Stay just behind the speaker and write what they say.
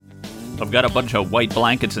I've got a bunch of white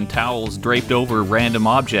blankets and towels draped over random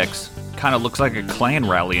objects. Kind of looks like a Klan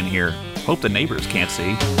rally in here. Hope the neighbors can't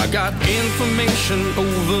see. I got information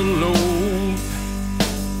overload.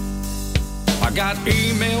 I got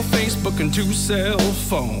email, Facebook, and 2 cell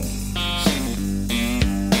phones.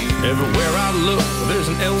 Everywhere I look, there's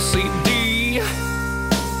an LCD.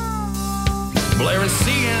 Blaring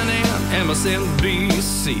CNN,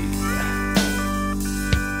 MSNBC.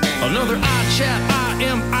 Another iChat,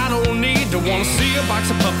 I don't need to wanna see a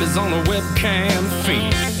box of puppies on a webcam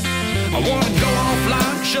feed. I wanna go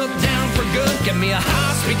offline, shut down for good. Get me a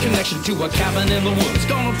high-speed connection to a cabin in the woods.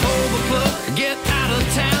 Gonna pull the plug, get out of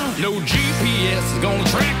town. No GPS is gonna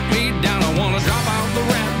track me down. I wanna drop out the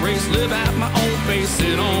rat race, live at my own pace.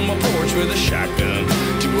 Sit on my porch with a shotgun,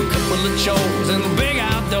 do a couple of chores in the big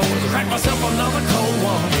outdoors. Crack myself another cold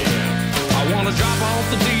one. I wanna drop off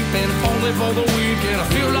the deep end, only for the weekend. I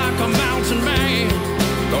feel like a mountain man,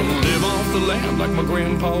 gonna live off the land like my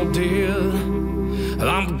grandpa did.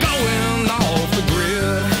 I'm going off the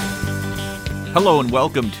grid. Hello and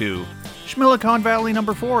welcome to Schmillicon Valley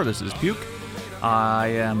number 4. This is Puke. I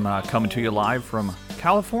am coming to you live from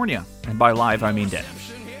California. And by live, I mean dead.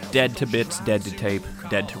 Dead to bits, dead to tape,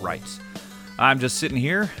 dead to rights. I'm just sitting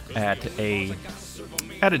here at a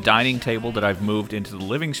dining table that I've moved into the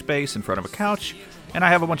living space in front of a couch. And I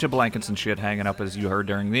have a bunch of blankets and shit hanging up, as you heard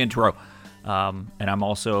during the intro. And I'm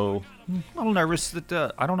also a little nervous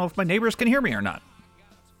that I don't know if my neighbors can hear me or not.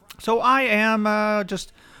 So I am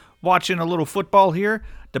just watching a little football here.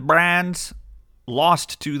 The Browns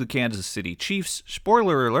lost to the Kansas City Chiefs.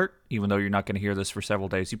 Spoiler alert, even though you're not going to hear this for several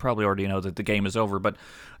days. You probably already know that the game is over, but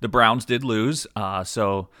the Browns did lose,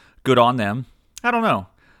 so good on them. I don't know.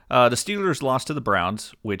 The Steelers lost to the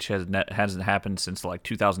Browns, which hasn't happened since like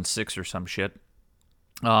 2006 or some shit.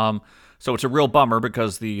 So it's a real bummer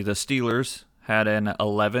because the Steelers had an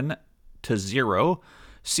 11-0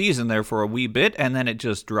 season there for a wee bit, and then it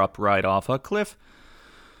just dropped right off a cliff.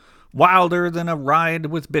 Wilder than a ride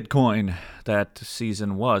with Bitcoin, that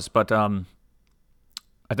season was. But I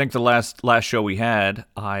think the last show we had,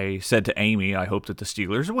 I said to Amy, I hope that the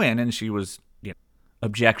Steelers win, and she was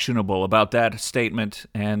objectionable about that statement,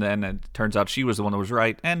 and then it turns out she was the one that was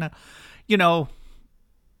right. And,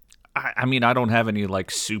 I mean, I don't have any,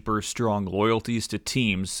 super strong loyalties to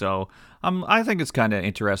teams, so I think it's kind of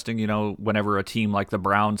interesting, whenever a team like the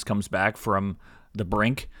Browns comes back from the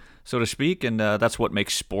brink, so to speak, and that's what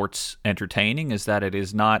makes sports entertaining, is that it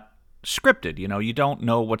is not scripted. You don't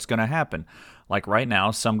know what's going to happen. Like right now,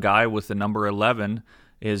 some guy with the number 11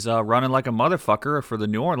 is running like a motherfucker for the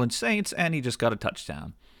New Orleans Saints, and he just got a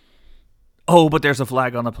touchdown. Oh, but there's a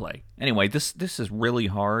flag on the play. Anyway, this is really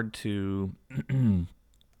hard to...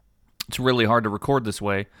 It's really hard to record this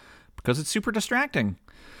way because it's super distracting.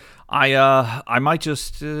 I might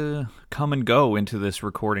just come and go into this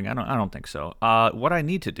recording. I don't think so. What I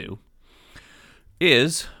need to do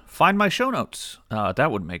is find my show notes.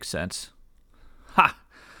 That would make sense. Ha!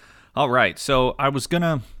 All right. So I was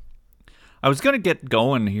gonna get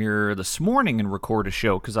going here this morning and record a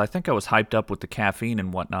show because I think I was hyped up with the caffeine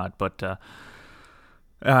and whatnot, but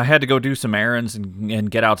I had to go do some errands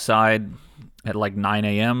and get outside at like 9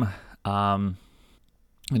 a.m. And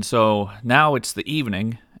so now it's the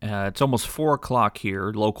evening. It's almost 4 o'clock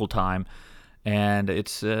here, local time, and I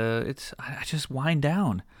just wind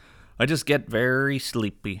down. I just get very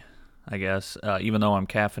sleepy, I guess, even though I'm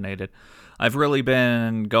caffeinated. I've really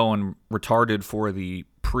been going retarded for the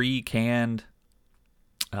pre-canned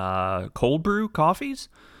cold brew coffees.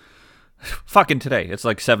 Fucking today, it's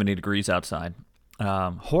like 70 degrees outside.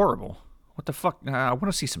 Horrible. What the fuck? I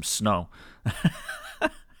want to see some snow.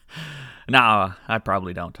 No, I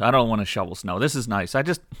probably don't. I don't want to shovel snow. This is nice. I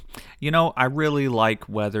just, I really like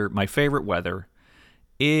weather. My favorite weather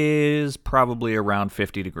is probably around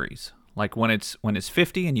 50 degrees. Like when it's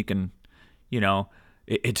 50 and you can,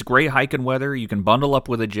 it's great hiking weather. You can bundle up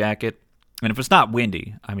with a jacket. And if it's not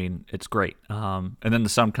windy, I mean, it's great. And then the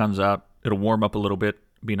sun comes out. It'll warm up a little bit.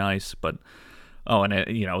 Be nice. But,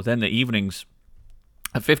 then the evenings.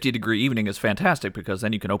 A 50-degree evening is fantastic because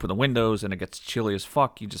then you can open the windows and it gets chilly as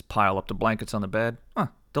fuck. You just pile up the blankets on the bed.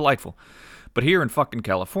 Delightful. But here in fucking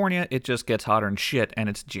California, it just gets hotter than shit, and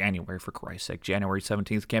it's January, for Christ's sake. January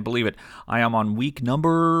 17th, can't believe it. I am on week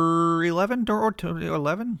number 11 or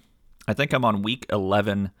 11? I think I'm on week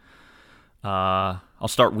 11. I'll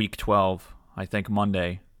start week 12, I think,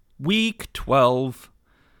 Monday. Week 12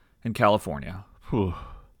 in California. Whew.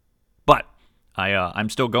 But I'm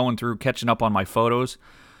still going through, catching up on my photos.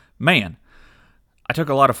 Man, I took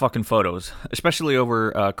a lot of fucking photos, especially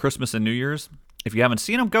over Christmas and New Year's. If you haven't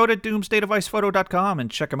seen them, go to doomsdaydevicephoto.com and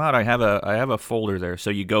check them out. I have a folder there. So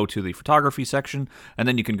you go to the photography section, and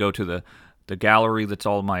then you can go to the gallery. That's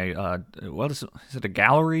all my what is it a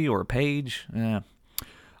gallery or a page? Yeah.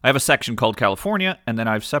 I have a section called California, and then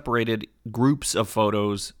I've separated groups of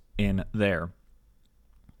photos in there.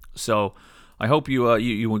 So I hope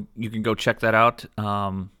you can go check that out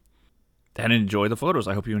and enjoy the photos.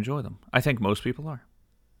 I hope you enjoy them. I think most people are.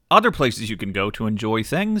 Other places you can go to enjoy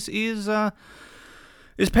things is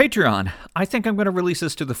Patreon. I think I'm going to release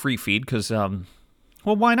this to the free feed because, well,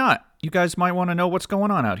 why not? You guys might want to know what's going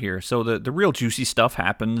on out here. So the real juicy stuff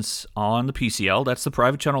happens on the PCL. That's the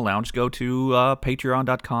Private Channel Lounge. Go to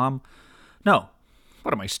patreon.com. No,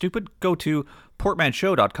 what am I, stupid? Go to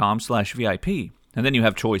portmanshow.com/VIP. And then you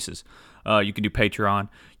have choices. You can do Patreon.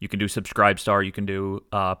 You can do Subscribestar. You can do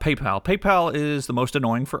PayPal. PayPal is the most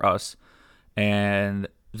annoying for us. And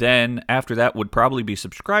then after that would probably be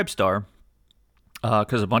Subscribestar.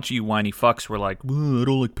 Because a bunch of you whiny fucks were like, I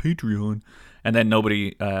don't like Patreon. And then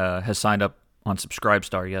nobody has signed up on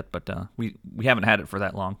Subscribestar yet, but we haven't had it for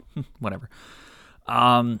that long. Whatever.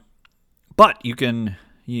 But you can,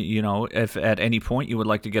 you know, if at any point you would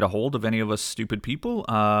like to get a hold of any of us stupid people,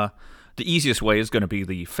 the easiest way is going to be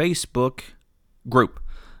the Facebook group.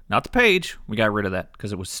 Not the page. We got rid of that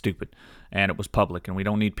because it was stupid and it was public and we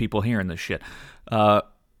don't need people hearing this shit.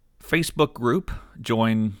 Facebook group,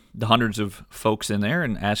 join the hundreds of folks in there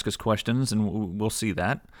and ask us questions, and we'll see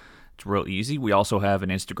that. It's real easy. We also have an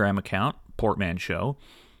Instagram account, Portman Show.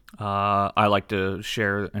 I like to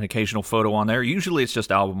share an occasional photo on there. Usually it's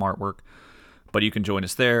just album artwork, but you can join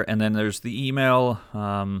us there. And then there's the email,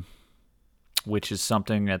 which is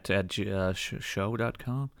something at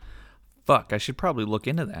show.com. Fuck, I should probably look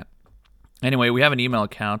into that. Anyway, we have an email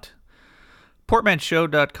account.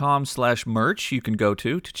 portmanshow.com/merch you can go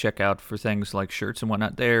to check out for things like shirts and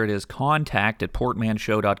whatnot. There it is,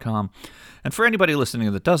 contact@portmanshow.com. And for anybody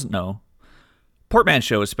listening that doesn't know, Portman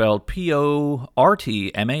Show is spelled Portmansheau.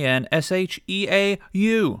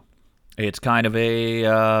 It's kind of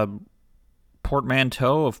a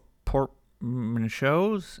portmanteau of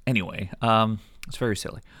shows. Anyway, it's very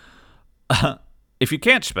silly. If you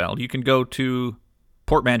can't spell, you can go to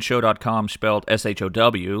portmanshow.com, spelled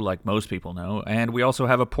SHOW, like most people know, and we also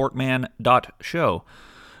have a portman.show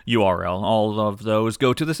URL. All of those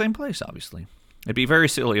go to the same place, obviously. It'd be very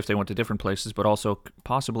silly if they went to different places, but also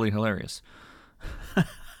possibly hilarious.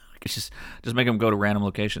 just make them go to random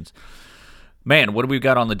locations. Man, what do we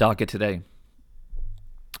got on the docket today?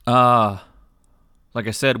 Like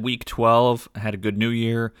I said, week 12, had a good New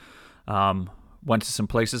Year. Went to some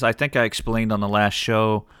places. I think I explained on the last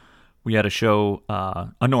show. We had a show,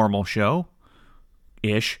 a normal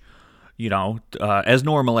show-ish, you know, as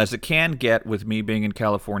normal as it can get with me being in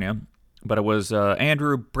California. But it was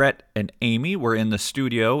Andrew, Brett, and Amy were in the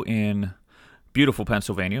studio in beautiful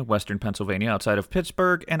Pennsylvania, western Pennsylvania, outside of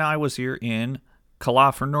Pittsburgh, and I was here in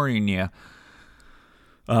California.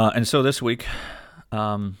 And so this week,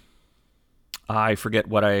 I forget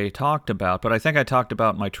what I talked about, but I think I talked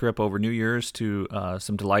about my trip over New Year's to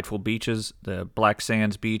some delightful beaches, the Black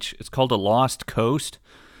Sands Beach. It's called the Lost Coast.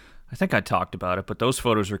 I think I talked about it, but those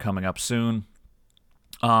photos are coming up soon.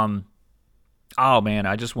 Oh man,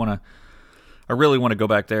 I really want to go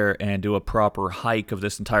back there and do a proper hike of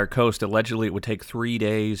this entire coast. Allegedly, it would take 3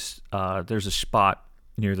 days. There's a spot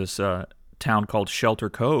near this town called Shelter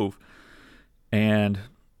Cove, and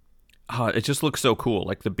it just looks so cool.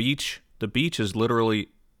 Like the beach is literally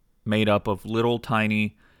made up of little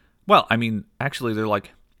tiny, well, I mean, actually they're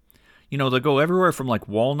like, you know, they go everywhere from like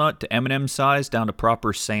walnut to M&M size down to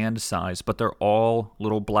proper sand size, but they're all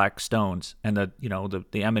little black stones. And the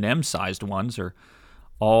M&M sized ones are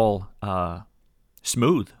all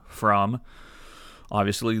smooth from,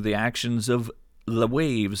 obviously, the actions of the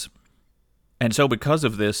waves. And so because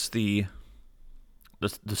of this, the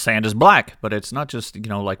sand is black, but it's not just, you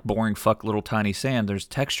know, like boring fuck little tiny sand. There's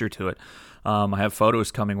texture to it. I have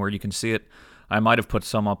photos coming where you can see it. I might have put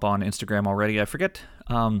some up on Instagram already. I forget.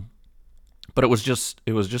 But it was just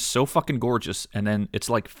so fucking gorgeous. And then it's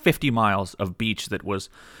like 50 miles of beach that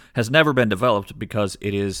has never been developed because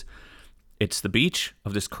it's the beach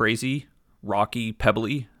of this crazy, rocky,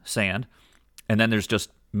 pebbly sand. And then there's just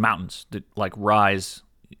mountains that like rise,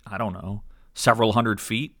 I don't know, several hundred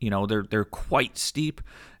feet. You know, they're quite steep,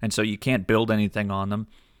 and so you can't build anything on them.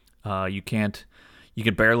 You can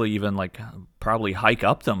barely even like probably hike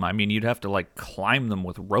up them. I mean, you'd have to like climb them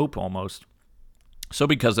with rope almost. So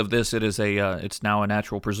because of this, it's now a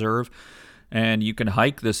natural preserve, and you can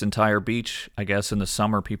hike this entire beach. I guess in the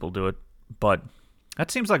summer people do it, but that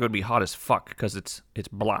seems like it would be hot as fuck because it's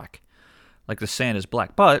black, like the sand is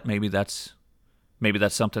black. But maybe that's maybe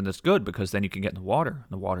that's something that's good because then you can get in the water.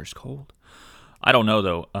 And the water's cold. I don't know,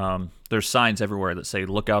 though. There's signs everywhere that say,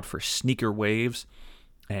 look out for sneaker waves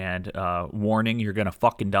and warning, you're going to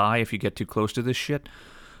fucking die if you get too close to this shit.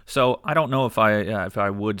 So I don't know if I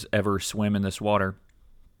would ever swim in this water.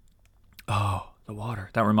 Oh, the water.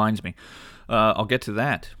 That reminds me. I'll get to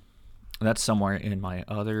that. That's somewhere in my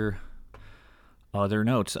other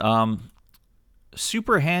notes.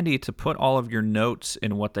 Super handy to put all of your notes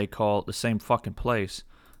in what they call the same fucking place.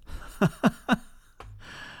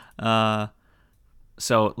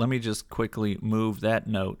 So let me just quickly move that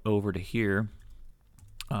note over to here.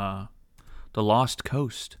 The Lost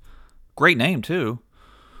Coast. Great name, too.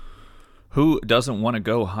 Who doesn't want to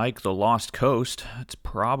go hike the Lost Coast? It's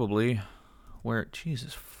probably where...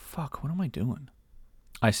 Jesus, fuck, what am I doing?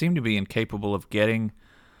 I seem to be incapable of getting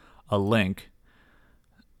a link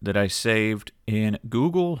that I saved in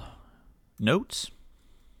Google Notes?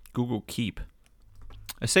 Google Keep.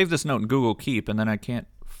 I saved this note in Google Keep, and then I can't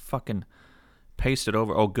fucking paste it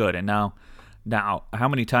over. Oh, good. And now, how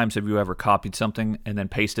many times have you ever copied something and then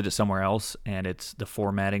pasted it somewhere else, and the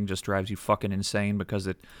formatting just drives you fucking insane because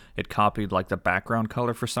it copied, like, the background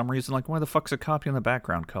color for some reason? Like, why the fuck's it copying the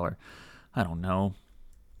background color? I don't know.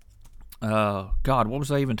 God, what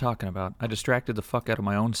was I even talking about? I distracted the fuck out of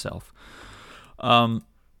my own self.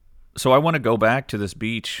 So I want to go back to this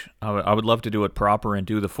beach. I would love to do it proper and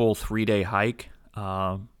do the full 3-day hike.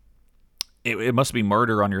 It must be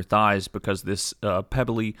murder on your thighs because this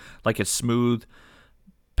pebbly, like it's smooth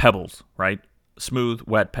pebbles, right? Smooth,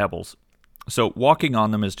 wet pebbles. So walking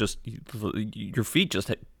on them is just, your feet just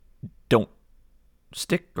don't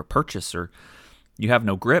stick or purchase, or you have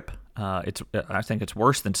no grip. I think it's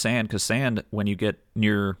worse than sand, because sand, when you get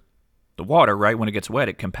near the water, right, when it gets wet,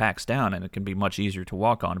 it compacts down and it can be much easier to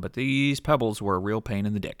walk on. But these pebbles were a real pain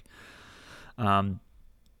in the dick.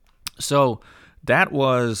 So that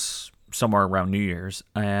was somewhere around New Year's,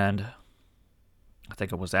 and I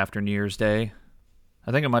think it was after New Year's Day.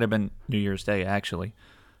 I think it might have been New Year's Day, actually.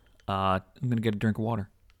 I'm going to get a drink of water.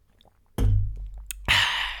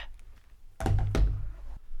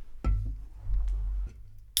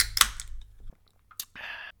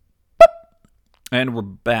 And we're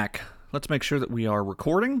back. Let's make sure that we are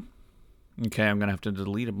recording. Okay, I'm going to have to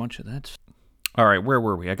delete a bunch of that. All right, where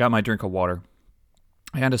were we? I got my drink of water.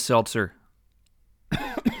 I had a seltzer.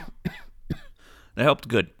 That helped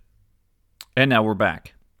good. And now we're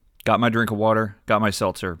back. Got my drink of water, got my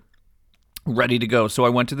seltzer, ready to go. So I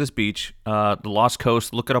went to this beach, the Lost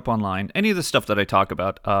Coast. Look it up online. Any of the stuff that I talk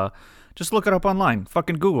about, just look it up online.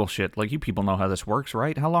 Fucking Google shit. Like, you people know how this works,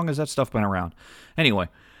 right? How long has that stuff been around? Anyway,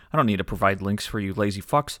 I don't need to provide links for you lazy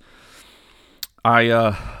fucks.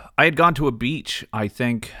 I had gone to a beach, I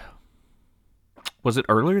think, was it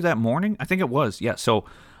earlier that morning? I think it was, yeah. So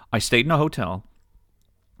I stayed in a hotel,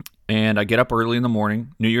 and I get up early in the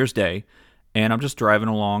morning, New Year's Day, and I'm just driving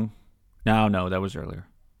along. No, that was earlier.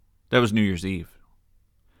 That was New Year's Eve.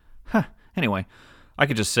 Anyway, I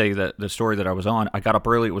could just say that the story that I was on, I got up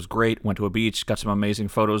early, it was great, went to a beach, got some amazing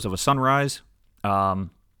photos of a sunrise. But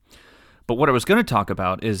what I was going to talk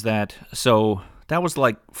about is that, so that was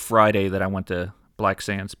like Friday that I went to Black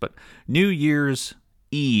Sands, but New Year's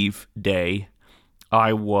Eve day,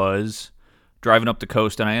 I was driving up the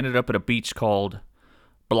coast, and I ended up at a beach called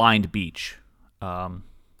Blind Beach.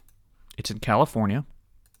 It's in California.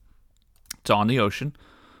 It's on the ocean.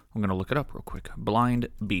 I'm going to look it up real quick. Blind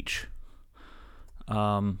Beach.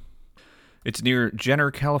 It's near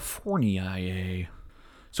Jenner, California.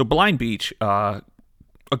 So Blind Beach, a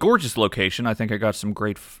gorgeous location. I think I got some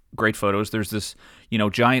great photos. There's this,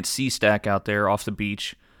 giant sea stack out there off the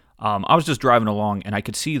beach. I was just driving along, and I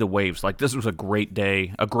could see the waves. Like, this was a great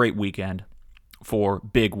day, a great weekend for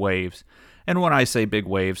big waves. And when I say big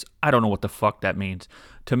waves, I don't know what the fuck that means.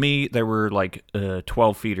 To me, they were like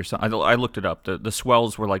 12 feet or something. I looked it up. The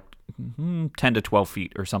swells were like 10 to 12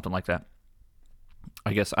 feet or something like that.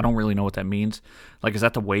 I guess I don't really know what that means. Like, is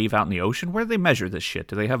that the wave out in the ocean? Where do they measure this shit?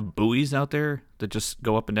 Do they have buoys out there that just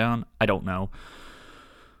go up and down? I don't know.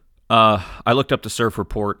 I looked up the surf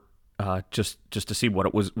report just to see what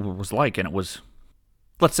it was like, and it was,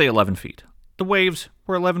 let's say, 11 feet. The waves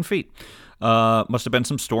were 11 feet. Must have been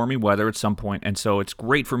some stormy weather at some point, and so it's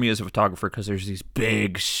great for me as a photographer because there's these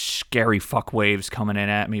big, scary fuck waves coming in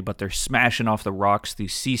at me, but they're smashing off the rocks,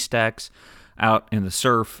 these sea stacks out in the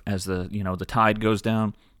surf as the tide goes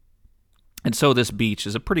down. And so this beach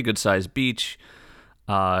is a pretty good sized beach.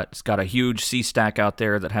 It's got a huge sea stack out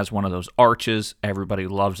there that has one of those arches. Everybody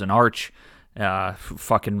loves an arch.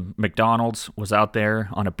 Fucking McDonald's was out there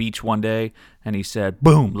on a beach one day, and he said,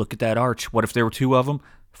 boom, look at that arch. What if there were two of them?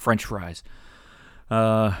 French fries.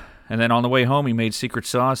 And then on the way home, he made secret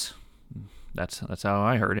sauce. That's how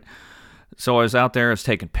I heard it. So I was out there, I was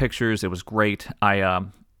taking pictures. It was great. I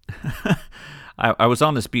was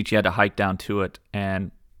on this beach. You had to hike down to it.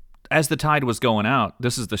 And as the tide was going out,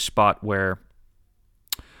 this is the spot where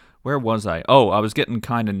was I? Oh, I was getting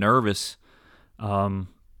kind of nervous,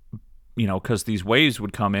 because these waves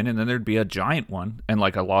would come in and then there'd be a giant one and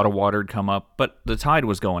like a lot of water would come up, but the tide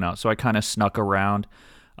was going out. So I kind of snuck around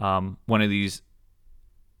one of these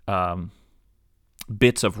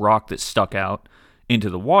bits of rock that stuck out into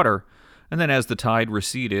the water. And then as the tide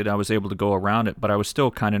receded, I was able to go around it, but I was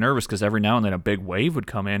still kind of nervous because every now and then a big wave would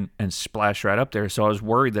come in and splash right up there. So I was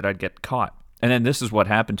worried that I'd get caught. And then this is what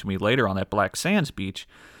happened to me later on that Black Sands beach,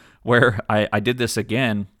 where I did this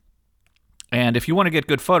again. And if you want to get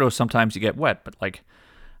good photos, sometimes you get wet, but like,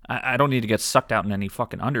 I don't need to get sucked out in any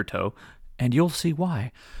fucking undertow, and you'll see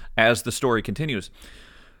why as the story continues.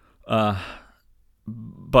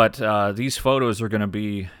 But these photos are going to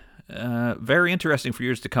be very interesting for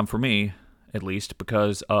years to come for me, at least,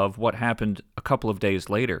 because of what happened a couple of days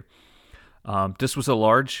later. This was a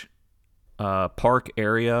large park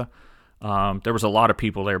area. There was a lot of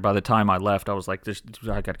people there. By the time I left, I was like,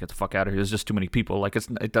 I got to get the fuck out of here. There's just too many people. Like,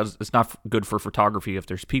 it's not good for photography if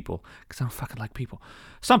there's people, because I don't fucking like people.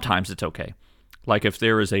 Sometimes it's okay. Like, if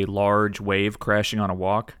there is a large wave crashing on a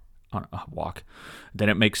walk, then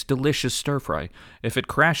it makes delicious stir fry. If it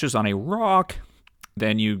crashes on a rock,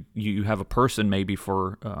 then you have a person maybe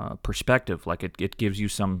for perspective. Like, it gives you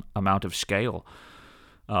some amount of scale.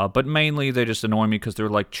 But mainly they just annoy me because they're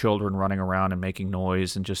like children running around and making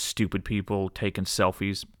noise and just stupid people taking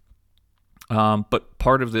selfies. But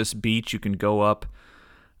part of this beach, you can go up.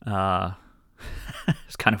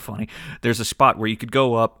 It's kind of funny. There's a spot where you could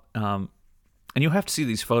go up, and you'll have to see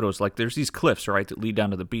these photos. Like, there's these cliffs, right, that lead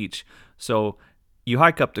down to the beach. So you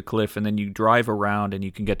hike up the cliff, and then you drive around, and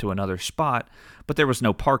you can get to another spot. But there was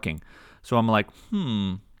no parking. So I'm like,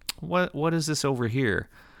 what is this over here?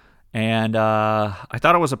 And I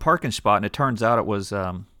thought it was a parking spot, and it turns out it was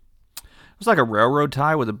like a railroad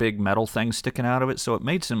tie with a big metal thing sticking out of it. So it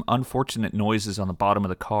made some unfortunate noises on the bottom of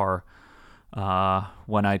the car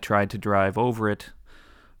when I tried to drive over it.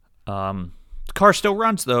 The car still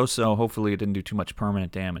runs, though, so hopefully it didn't do too much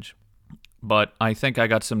permanent damage. But I think I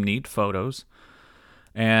got some neat photos.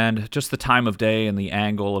 And just the time of day and the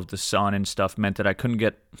angle of the sun and stuff meant that I couldn't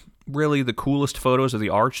get really the coolest photos of the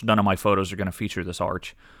arch. None of my photos are going to feature this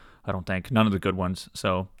arch, I don't think. None of the good ones.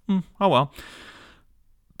 So, oh well.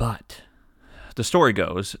 But the story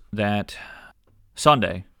goes that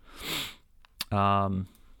Sunday, I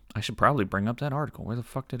should probably bring up that article. Where the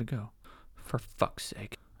fuck did it go? For fuck's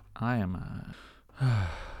sake. I am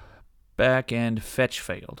back end fetch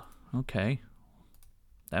failed. Okay.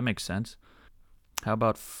 That makes sense. How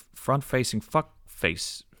about front-facing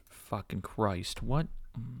fuckface? Fucking Christ. What?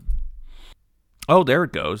 Oh, there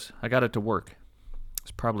it goes. I got it to work.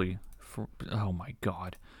 It's probably... oh, my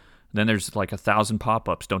God. Then there's like 1,000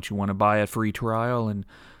 pop-ups. Don't you want to buy a free trial and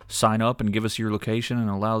sign up and give us your location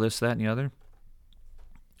and allow this, that, and the other?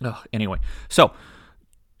 Ugh, anyway. So,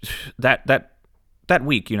 that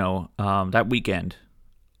week, that weekend,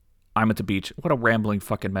 I'm at the beach. What a rambling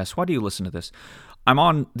fucking mess. Why do you listen to this? I'm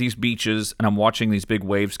on these beaches, and I'm watching these big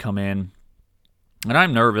waves come in, and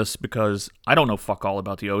I'm nervous because I don't know fuck all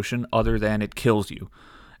about the ocean other than it kills you,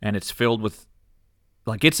 and it's filled with,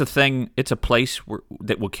 like, it's a place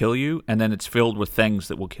that will kill you, and then it's filled with things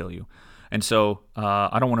that will kill you, and so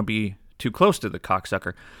I don't want to be too close to the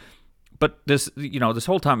cocksucker. But this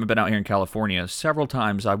whole time I've been out here in California, several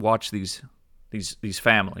times I watch these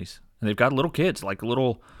families, and they've got little kids, like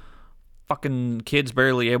little fucking kids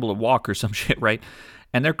barely able to walk or some shit, right?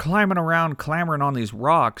 And they're climbing around, clambering on these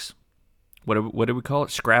rocks. What do we call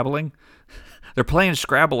it? Scrabbling? They're playing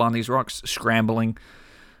Scrabble on these rocks. Scrambling.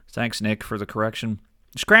 Thanks, Nick, for the correction.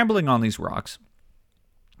 Scrambling on these rocks.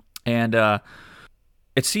 And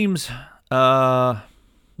it seems not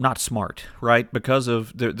smart, right? Because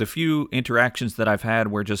of the few interactions that I've had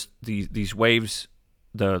where just these waves,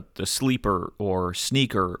 the sleeper or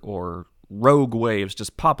sneaker or rogue waves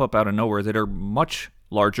just pop up out of nowhere that are much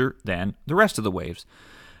larger than the rest of the waves.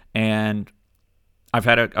 And I've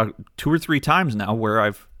had a 2 or 3 times now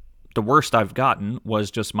where the worst I've gotten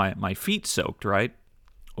was just my feet soaked, right?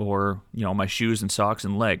 Or, my shoes and socks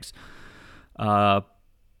and legs. But,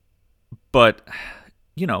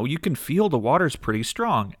 you can feel the water's pretty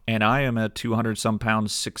strong. And I am a 200-some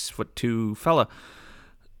pounds, 6'2" fella.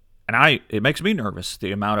 And it makes me nervous,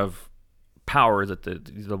 the amount of power that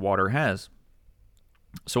the water has.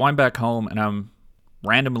 So I'm back home, and I'm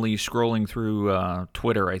randomly scrolling through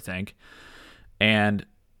Twitter, I think, and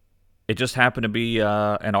it just happened to be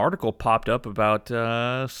an article popped up about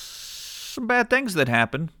some bad things that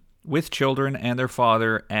happened with children and their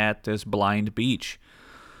father at this Blind Beach.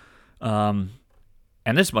 And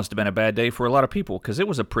this must have been a bad day for a lot of people because it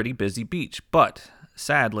was a pretty busy beach. But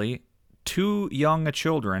sadly, 2 young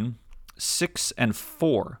children, 6 and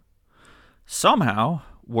 4, somehow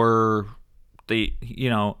were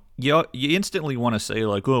you instantly want to say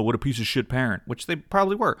like, oh, what a piece of shit parent, which they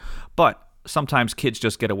probably were. But sometimes kids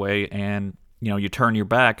just get away and, you turn your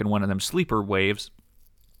back and one of them sleeper waves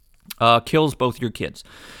kills both your kids.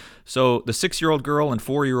 So the 6-year-old girl and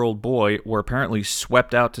 4-year-old boy were apparently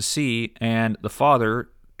swept out to sea, and the father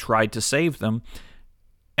tried to save them,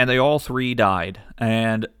 and they all 3 died.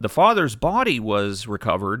 And the father's body was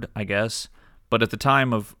recovered, I guess, but at the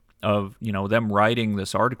time of them writing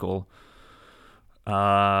this article,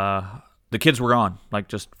 the kids were gone, like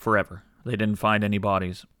just forever. They didn't find any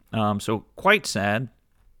bodies. So quite sad.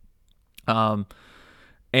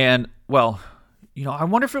 And well, I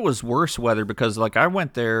wonder if it was worse weather because like I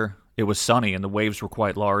went there, it was sunny and the waves were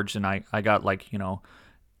quite large, and I got like,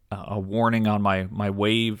 a warning on my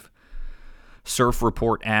wave surf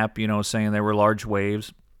report app, saying there were large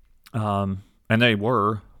waves. And they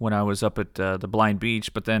were when I was up at the Blind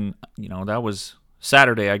Beach, but then, that was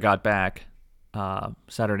Saturday I got back,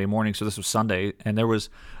 Saturday morning, so this was Sunday, and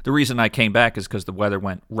the reason I came back is because the weather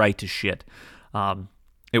went right to shit.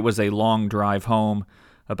 It was a long drive home,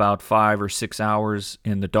 about 5 or 6 hours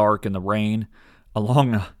in the dark in the rain,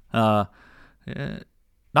 along, not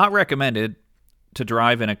recommended to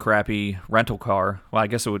drive in a crappy rental car. Well, I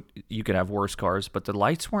guess you could have worse cars, but the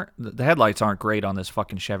headlights aren't great on this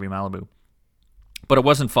fucking Chevy Malibu. But it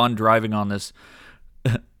wasn't fun driving on this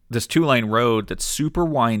 2-lane road that's super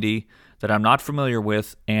windy, that I'm not familiar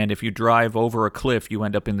with, and if you drive over a cliff, you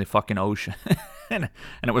end up in the fucking ocean. And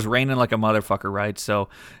it was raining like a motherfucker, right? So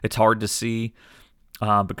it's hard to see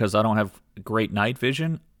because I don't have great night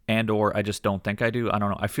vision, or I just don't think I do. I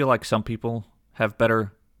don't know. I feel like some people have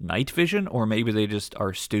better night vision, or maybe they just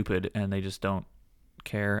are stupid and they just don't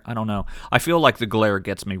care. I don't know. I feel like the glare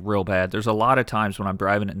gets me real bad. There's a lot of times when I'm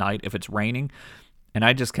driving at night, if it's raining, and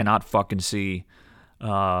I just cannot fucking see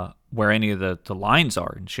where any of the lines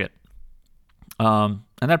are and shit. And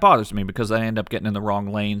that bothers me because I end up getting in the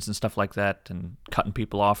wrong lanes and stuff like that and cutting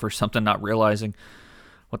people off or something, not realizing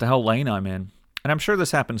what the hell lane I'm in. And I'm sure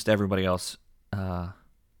this happens to everybody else.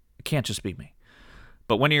 It can't just be me.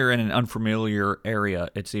 But when you're in an unfamiliar area,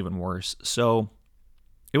 it's even worse. So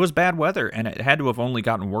it was bad weather, and it had to have only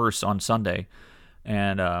gotten worse on Sunday.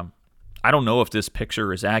 And I don't know if this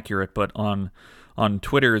picture is accurate, but on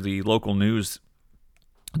Twitter, the local news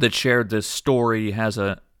that shared this story has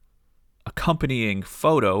a accompanying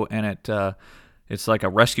photo, and it's like a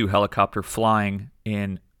rescue helicopter flying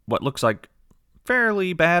in what looks like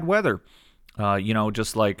fairly bad weather.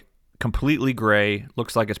 Just like completely gray.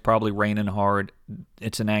 Looks like it's probably raining hard.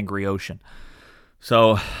 It's an angry ocean.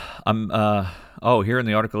 So here in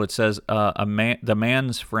the article it says the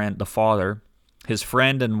man's friend, the father, his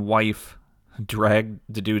friend and wife dragged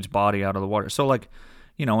the dude's body out of the water. So like,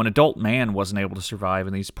 an adult man wasn't able to survive,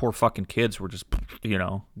 and these poor fucking kids were just,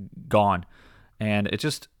 gone. And it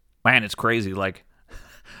just, man, it's crazy. Like,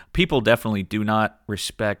 people definitely do not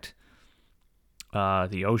respect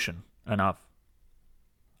the ocean enough.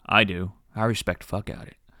 I do. I respect the fuck out of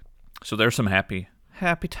it. So there's some happy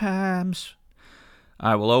times.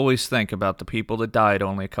 I will always think about the people that died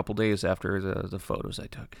only a couple days after the photos I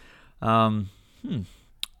took. Año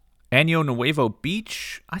Nuevo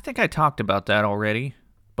Beach. I think I talked about that already,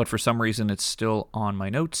 but for some reason it's still on my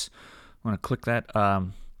notes. I'm going to click that.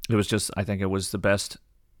 I think it was the best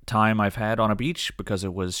time I've had on a beach because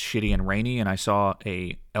it was shitty and rainy, and I saw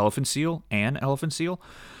an elephant seal.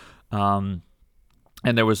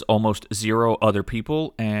 And there was almost 0 other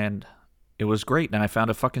people, and it was great. And I found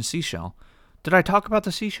a fucking seashell. Did I talk about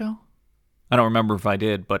the seashell? I don't remember if I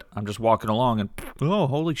did, but I'm just walking along and, oh,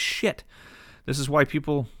 holy shit. This is why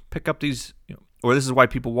people pick up these, or this is why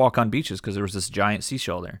people walk on beaches, because there was this giant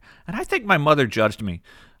seashell there. And I think my mother judged me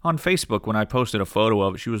on Facebook when I posted a photo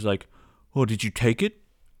of it. She was like, oh, did you take it?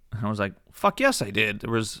 And I was like, fuck yes, I did.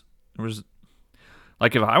 There was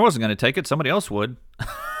like, if I wasn't going to take it, somebody else would.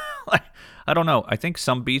 Like, I don't know. I think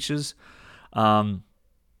some beaches,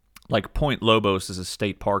 like Point Lobos is a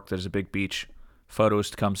state park. There's a big beach. Photos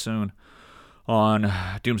to come soon on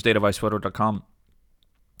doomsdaydevicephoto.com.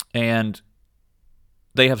 And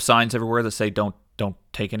they have signs everywhere that say don't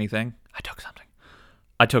take anything. I took something.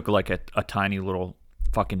 I took like a tiny little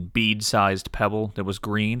fucking bead-sized pebble that was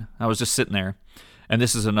green. I was just sitting there. And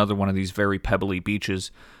this is another one of these very pebbly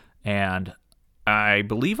beaches. And I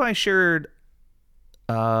believe I shared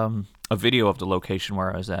a video of the location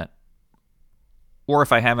where I was at. Or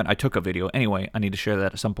if I haven't, I took a video. Anyway, I need to share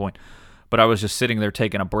that at some point. But I was just sitting there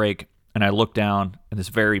taking a break, and I looked down, and this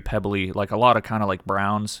very pebbly, like a lot of kind of like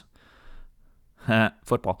browns,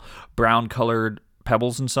 football, brown-colored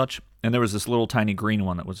pebbles and such. And there was this little tiny green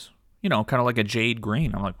one that was, kind of like a jade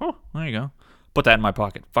green. I'm like, oh, there you go. Put that in my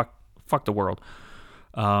pocket. Fuck the world.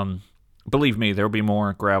 Believe me, there'll be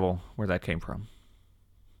more gravel where that came from.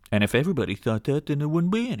 And if everybody thought that, then there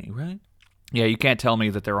wouldn't be any, right? Yeah, you can't tell me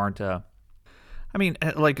that there aren't...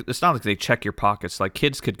 it's not like they check your pockets. Like,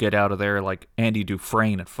 kids could get out of there like Andy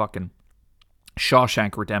Dufresne at fucking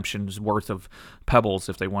Shawshank Redemption's worth of pebbles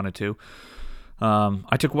if they wanted to.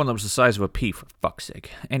 I took one that was the size of a pea, for fuck's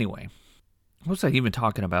sake. Anyway, what was I even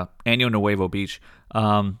talking about? Año Nuevo Beach.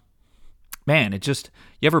 Man, you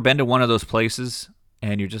ever been to one of those places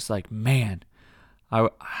and you're just like, man, I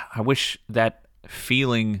wish that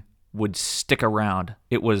feeling would stick around.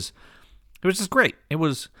 It was just great. It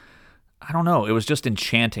was, I don't know, it was just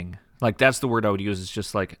enchanting. Like, that's the word I would use. It's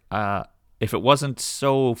just like, if it wasn't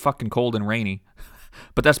so fucking cold and rainy,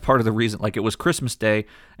 but that's part of the reason. Like, it was Christmas Day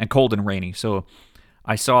and cold and rainy. So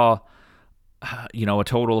I saw, a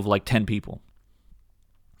total of like 10 people.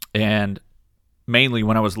 And mainly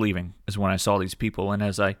when I was leaving is when I saw these people. And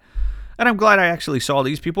I'm glad I actually saw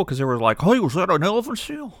these people, because they were like, hey, was that an elephant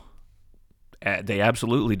seal? They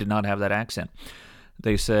absolutely did not have that accent.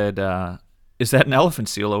 They said, is that an elephant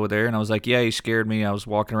seal over there? And I was like, yeah, he scared me. I was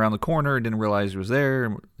walking around the corner and didn't realize he was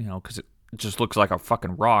there, because it just looks like a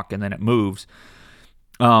fucking rock and then it moves.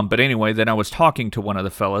 But anyway, then I was talking to one of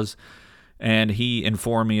the fellas, and he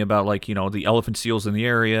informed me about, the elephant seals in the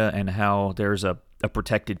area and how there's a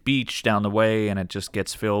protected beach down the way, and it just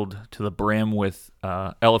gets filled to the brim with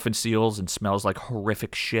elephant seals and smells like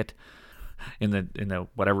horrific shit in the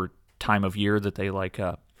whatever time of year that they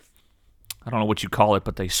I don't know what you call it,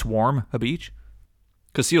 but they swarm a beach.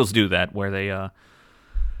 Because seals do that, where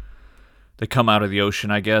they come out of the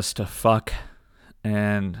ocean, I guess, to fuck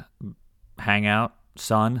and hang out,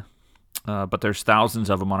 sun. But there's thousands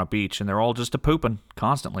of them on a beach, and they're all just a-pooping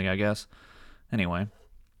constantly, I guess. Anyway.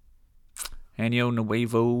 Año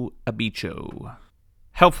Nuevo Bicho.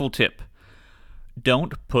 Helpful tip.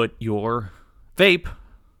 Don't put your vape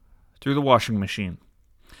through the washing machine.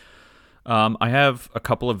 I have a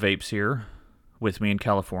couple of vapes here with me in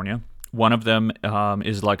California. One of them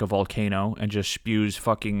is like a volcano and just spews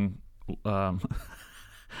fucking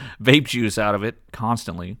vape juice out of it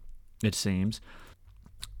constantly, it seems.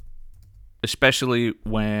 Especially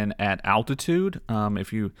when at altitude.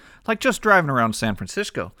 If you, just driving around San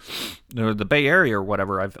Francisco, or the Bay Area or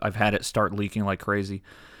whatever, I've had it start leaking like crazy.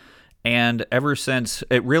 And ever since,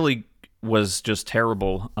 it really was just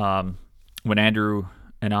terrible when Andrew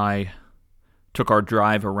and I took our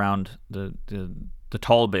drive around the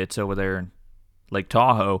tall bits over there in Lake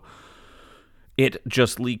Tahoe. It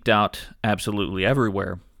just leaked out absolutely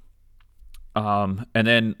everywhere. And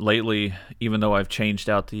then lately, even though I've changed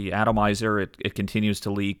out the atomizer, it continues to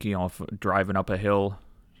leak, driving up a hill.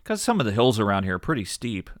 Because some of the hills around here are pretty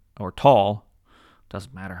steep or tall.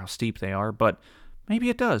 Doesn't matter how steep they are, but maybe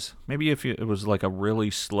it does. Maybe if it was like a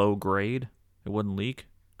really slow grade, it wouldn't leak.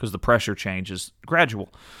 Because the pressure change is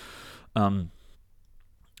gradual.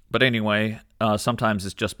 But anyway, sometimes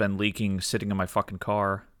it's just been leaking sitting in my fucking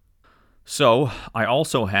car. So I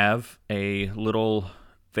also have a little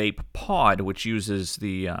vape pod, which uses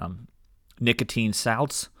the nicotine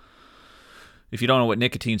salts. If you don't know what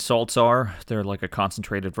nicotine salts are, they're like a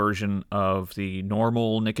concentrated version of the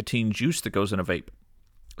normal nicotine juice that goes in a vape.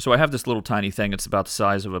 So I have this little tiny thing. It's about the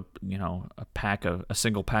size of a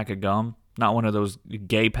single pack of gum. Not one of those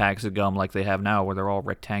gay packs of gum like they have now where they're all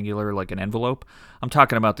rectangular like an envelope. I'm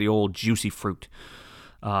talking about the old Juicy Fruit.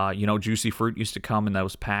 Juicy Fruit used to come in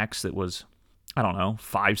those packs that was,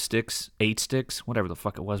 5 sticks, 8 sticks, whatever the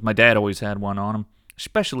fuck it was. My dad always had one on him,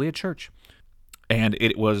 especially at church. And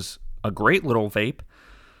it was a great little vape.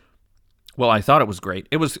 Well, I thought it was great.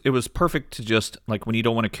 It was perfect to just, when you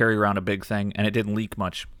don't want to carry around a big thing, and it didn't leak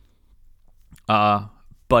much.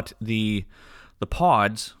 But the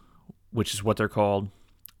pods, which is what they're called,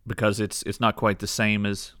 because it's not quite the same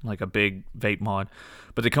as like a big vape mod,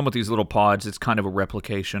 but they come with these little pods. It's kind of a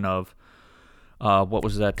replication of what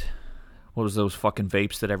was that? What was those fucking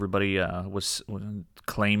vapes that everybody was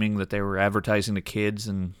claiming that they were advertising to kids,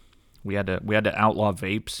 and we had to outlaw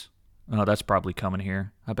vapes. Oh, that's probably coming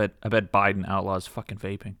here. I bet Biden outlaws fucking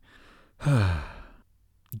vaping.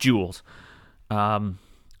 Juuls.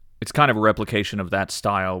 It's kind of a replication of that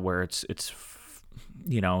style where it's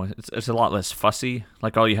a lot less fussy.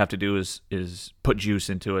 Like all you have to do is put juice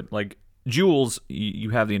into it. Like Juuls,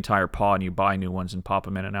 you have the entire pod and you buy new ones and pop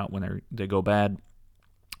them in and out when they go bad.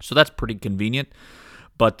 So that's pretty convenient.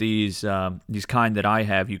 But these kind that I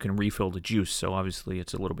have, you can refill the juice, so obviously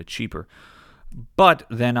it's a little bit cheaper. But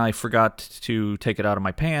then I forgot to take it out of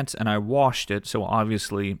my pants, and I washed it, so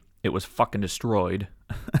obviously it was fucking destroyed,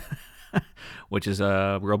 which is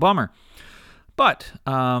a real bummer. But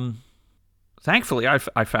thankfully, I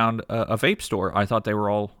found a vape store. I thought they were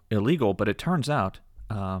all illegal, but it turns out,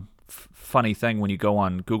 funny thing when you go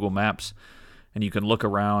on Google Maps and you can look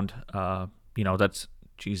around, that's,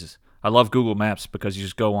 Jesus. I love Google Maps because you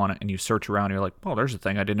just go on it and you search around and you're like, oh, there's a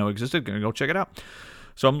thing I didn't know existed. Gonna go check it out.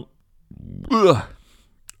 So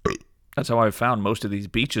that's how I found most of these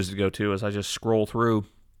beaches to go to, is I just scroll through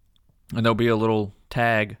and there'll be a little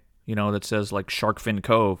tag, that says like Sharkfin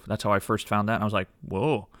Cove. That's how I first found that. And I was like,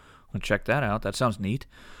 whoa, I'm gonna check that out. That sounds neat.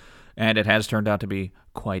 And it has turned out to be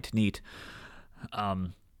quite neat.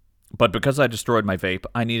 But because I destroyed my vape,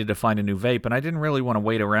 I needed to find a new vape, and I didn't really want to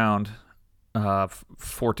wait around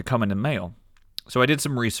for it to come in the mail. So I did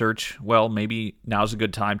some research. Well, maybe now's a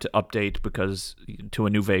good time to update to a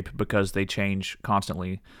new vape because they change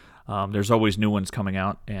constantly. There's always new ones coming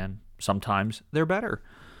out, and sometimes they're better.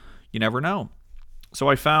 You never know. So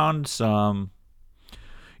I found some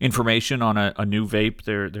information on a new vape.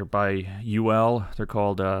 They're by UL. They're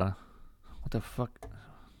called what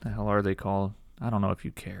the hell are they called? I don't know if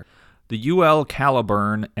you care. The UL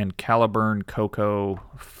Caliburn and Caliburn Cocoa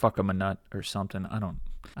Fuck-em-a-nut or something. I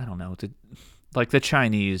don't know. Like the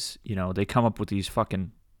Chinese, they come up with these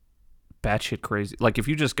fucking batshit crazy. Like if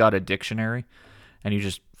you just got a dictionary and you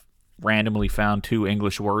just randomly found two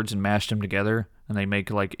English words and mashed them together and they make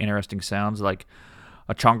like interesting sounds, like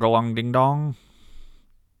a chongalong ding dong.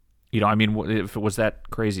 If it was that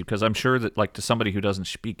crazy, because I'm sure that like to somebody who doesn't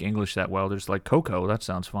speak English that well, there's like cocoa, that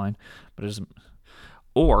sounds fine, but it doesn't.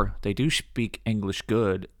 Or they do speak English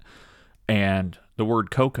good, and the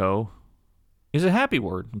word cocoa is a happy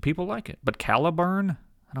word, and people like it. But Caliburn?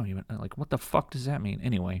 I don't even, like, what the fuck does that mean?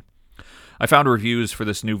 Anyway, I found reviews for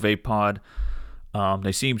this new vape pod.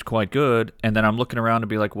 They seemed quite good, and then I'm looking around to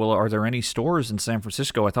be like, well, are there any stores in San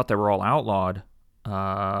Francisco? I thought they were all outlawed,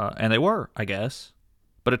 and they were, I guess.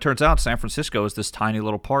 But it turns out San Francisco is this tiny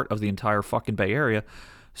little part of the entire fucking Bay Area.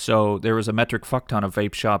 So there was a metric fuck ton of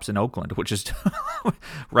vape shops in Oakland, which is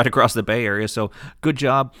right across the Bay Area. So good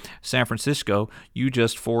job, San Francisco. You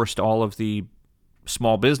just forced all of the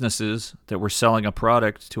small businesses that were selling a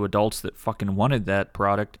product to adults that fucking wanted that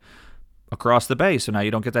product across the Bay. So now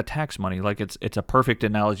you don't get that tax money. Like it's a perfect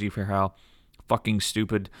analogy for how fucking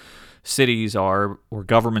stupid cities are or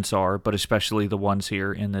governments are, but especially the ones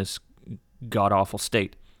here in this god-awful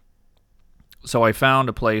state. So I found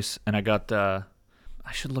a place and I got...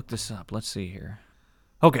 I should look this up. Let's see here.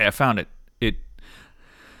 Okay, I found it.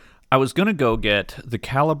 I was going to go get the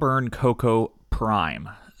Caliburn Cocoa Prime.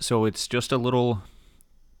 So it's just a little,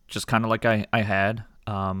 just kind of like I had,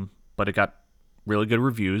 but it got really good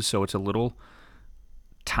reviews. So it's a little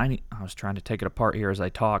tiny, I was trying to take it apart here as I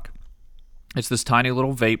talk. It's this tiny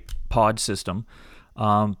little vape pod system,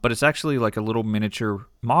 but it's actually like a little miniature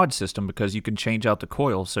mod system because you can change out the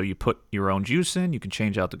coils. So you put your own juice in, you can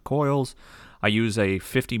change out the coils. I use a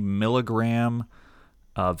 50 milligram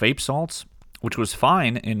vape salts, which was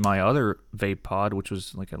fine in my other vape pod, which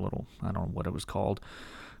was like a little, I don't know what it was called.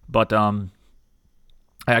 But I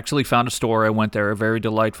actually found a store. I went there. A very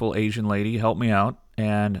delightful Asian lady helped me out.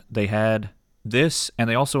 And they had this, and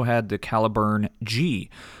they also had the Caliburn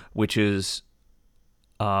G, which is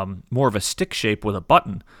more of a stick shape with a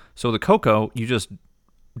button. So the cocoa, you just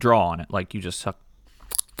draw on it. Like you just suck.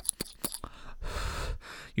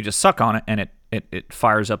 You just suck on it, and it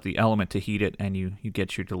fires up the element to heat it, and you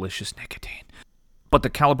get your delicious nicotine. But the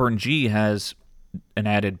Caliburn G has an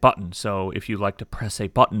added button, so if you like to press a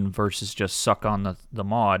button versus just suck on the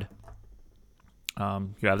mod,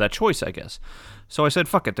 you have that choice, I guess. So I said,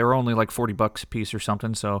 fuck it, they're only like $40 a piece or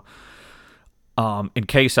something, so in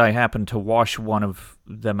case I happen to wash one of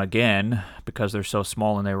them again, because they're so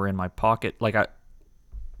small and they were in my pocket,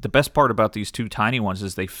 the best part about these two tiny ones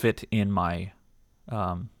is they fit in my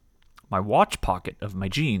watch pocket of my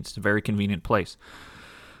jeans. It's a very convenient place,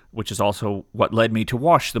 which is also what led me to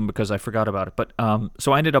wash them because I forgot about it. But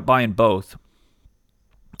so I ended up buying both,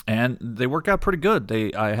 and they work out pretty good.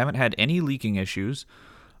 I haven't had any leaking issues,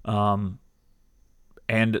 and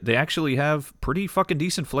they actually have pretty fucking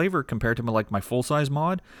decent flavor compared to my full-size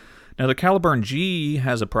mod. Now, the Caliburn G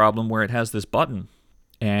has a problem where it has this button,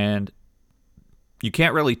 and you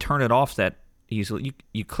can't really turn it off that easily.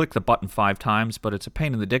 You click the button 5 times, but it's a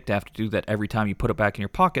pain in the dick to have to do that every time you put it back in your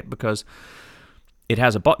pocket because it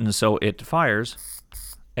has a button, so it fires,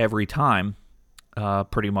 every time,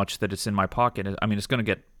 pretty much, that it's in my pocket. I mean, it's going to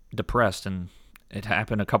get depressed, and it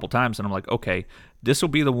happened a couple times, and I'm like, okay, this will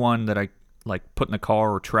be the one that I like put in the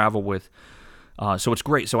car or travel with. So it's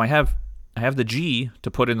great. So I have the G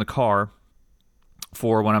to put in the car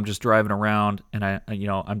for when I'm just driving around, and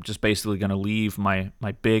I'm just basically going to leave my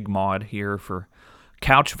big mod here for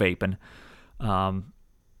couch vaping,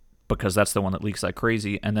 because that's the one that leaks like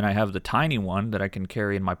crazy. And then I have the tiny one that I can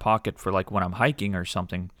carry in my pocket for like when I'm hiking or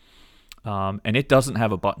something. And it doesn't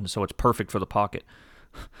have a button, so it's perfect for the pocket.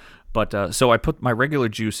 But so I put my regular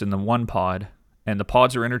juice in the one pod, and the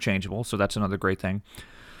pods are interchangeable, so that's another great thing.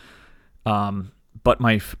 But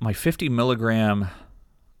my 50 milligram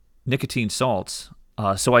nicotine salts,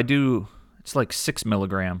 so I do, it's like 6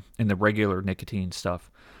 milligram in the regular nicotine stuff,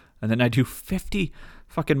 and then I do 50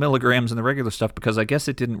 fucking milligrams in the regular stuff, because I guess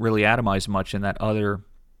it didn't really atomize much in that other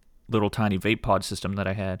little tiny vape pod system that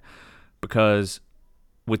I had. Because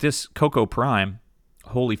with this Coco Prime,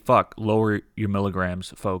 holy fuck, lower your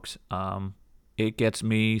milligrams, folks. It gets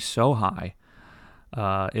me so high.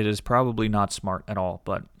 It is probably not smart at all,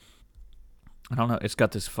 but I don't know. It's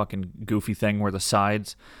got this fucking goofy thing where the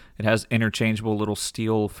sides, it has interchangeable little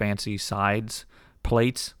steel fancy sides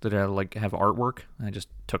plates that are like have artwork. I just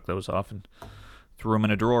took those off and threw them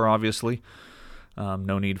in a drawer, obviously.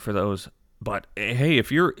 No need for those. But hey,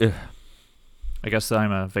 I guess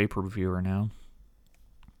I'm a vape reviewer now.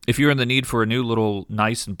 If you're in the need for a new little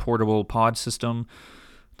nice and portable pod system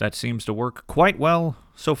that seems to work quite well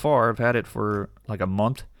so far, I've had it for like a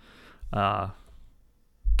month.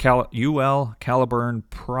 Caliburn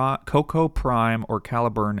Coco Prime or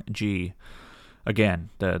Caliburn G. Again,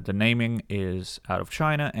 the naming is out of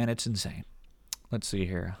China, and it's insane. Let's see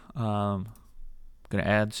here. I'm going to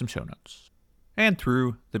add some show notes. And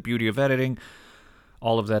through the beauty of editing,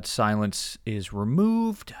 all of that silence is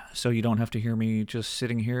removed, so you don't have to hear me just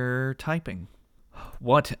sitting here typing.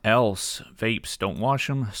 What else? Vapes, don't wash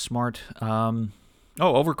them. Smart.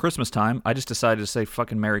 Over Christmas time, I just decided to say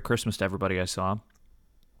fucking Merry Christmas to everybody I saw.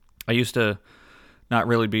 I used to not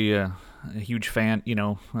really be a huge fan,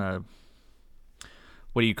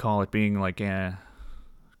 what do you call it, being like a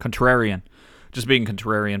contrarian. Just being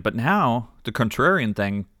contrarian. But now, the contrarian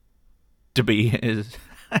thing to be is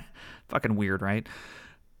fucking weird, right?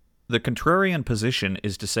 The contrarian position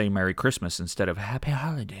is to say Merry Christmas instead of Happy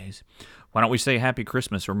Holidays. Why don't we say Happy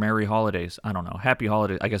Christmas or Merry Holidays? I don't know. Happy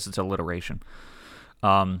Holidays, I guess it's alliteration.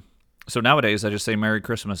 So nowadays, I just say Merry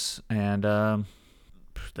Christmas, and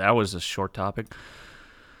that was a short topic.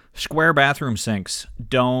 Square bathroom sinks.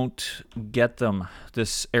 Don't get them.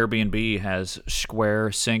 This Airbnb has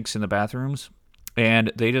square sinks in the bathrooms,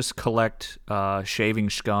 and they just collect shaving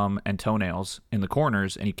scum and toenails in the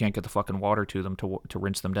corners, and you can't get the fucking water to them to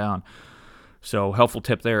rinse them down. So, helpful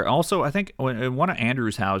tip there. Also, I think in one of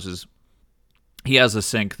Andrew's houses, he has a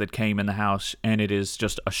sink that came in the house, and it is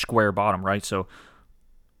just a square bottom, right? So,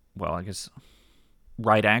 well, I guess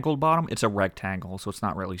right-angled bottom. It's a rectangle, so it's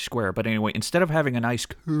not really square. But anyway, instead of having a nice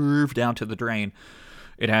curve down to the drain,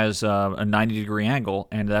 it has a 90-degree angle,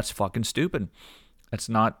 and that's fucking stupid. That's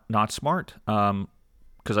not smart.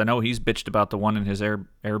 Because I know he's bitched about the one in his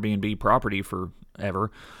Airbnb property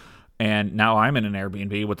forever, and now I'm in an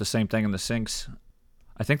Airbnb with the same thing in the sinks.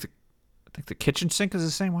 I think the kitchen sink is the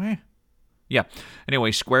same way. Yeah.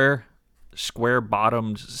 Anyway, square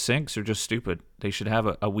bottomed sinks are just stupid. They should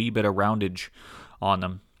have a wee bit of roundage on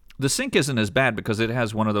them. The sink isn't as bad because it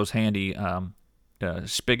has one of those handy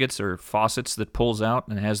spigots or faucets that pulls out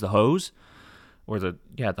and it has the hose, or the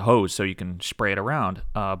hose, so you can spray it around.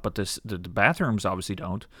 But the bathrooms obviously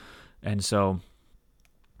don't, and so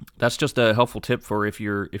that's just a helpful tip for if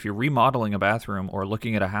you're remodeling a bathroom or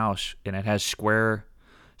looking at a house and it has square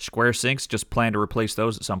sinks. Just plan to replace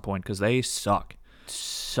those at some point because they suck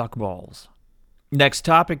balls. Next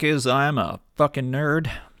topic is I'm a fucking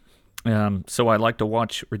nerd. So I like to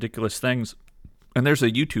watch ridiculous things. And there's a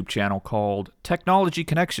YouTube channel called Technology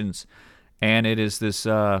Connections. And it is this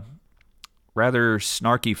rather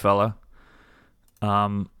snarky fella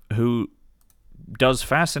who does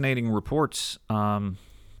fascinating reports.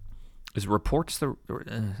 Is reports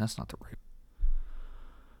that's not the right.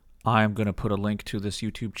 I'm going to put a link to this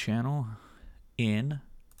YouTube channel in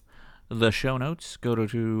the show notes. Go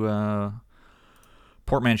to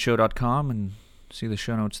portmanshow.com and see the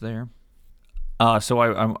show notes there. So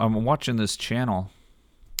I'm watching this channel,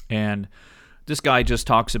 and this guy just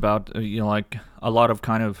talks about like a lot of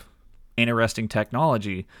kind of interesting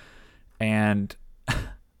technology, and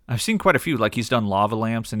I've seen quite a few. Like he's done lava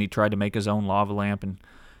lamps, and he tried to make his own lava lamp and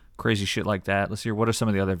crazy shit like that. Let's see, what are some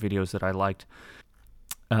of the other videos that I liked?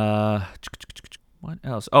 What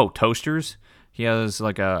else? Oh, toasters. He has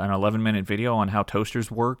like an 11-minute video on how toasters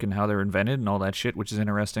work and how they're invented and all that shit, which is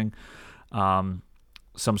interesting.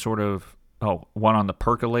 Some sort of one on the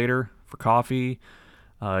percolator for coffee.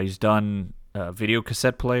 He's done video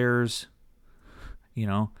cassette players.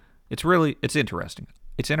 It's interesting.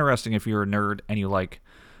 It's interesting if you're a nerd and you like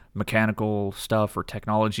mechanical stuff or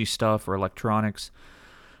technology stuff or electronics.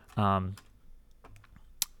 But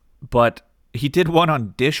he did one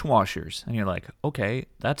on dishwashers, and you're like, okay,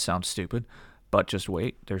 that sounds stupid, but just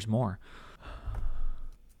wait, there's more.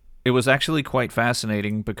 It was actually quite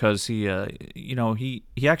fascinating because he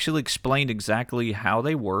actually explained exactly how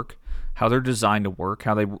they work, how they're designed to work,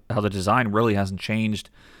 how the design really hasn't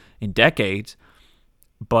changed in decades.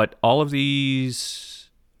 But all of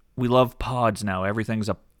these, we love pods now. Everything's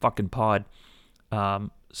a fucking pod.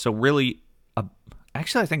 So really,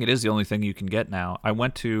 actually, I think it is the only thing you can get now. I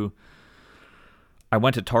went to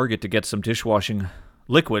Target to get some dishwashing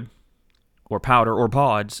liquid or powder or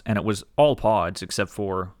pods, and it was all pods except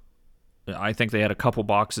for, I think they had a couple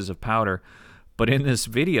boxes of powder. But in this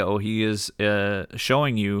video, he is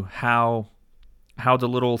showing you how the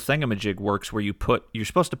little thingamajig works where you're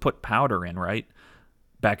supposed to put powder in, right?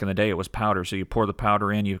 Back in the day, it was powder. So you pour the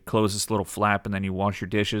powder in, you close this little flap, and then you wash your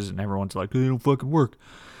dishes, and everyone's like, they don't fucking work.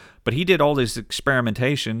 But he did all this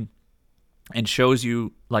experimentation and shows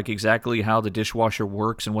you like exactly how the dishwasher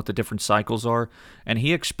works and what the different cycles are. And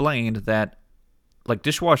he explained that like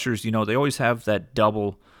dishwashers, they always have that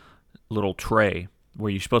double little tray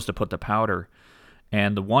where you're supposed to put the powder.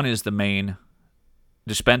 And the one is the main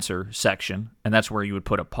dispenser section, and that's where you would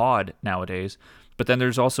put a pod nowadays. But then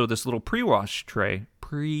there's also this little pre-wash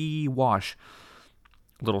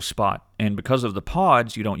little spot. And because of the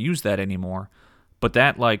pods, you don't use that anymore. But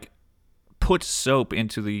that like puts soap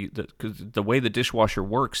into the way the dishwasher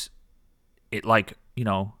works. It like,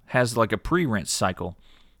 has like a pre-rinse cycle.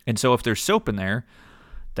 And so if there's soap in there,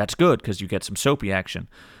 that's good because you get some soapy action.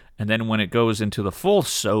 And then when it goes into the full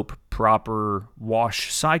soap proper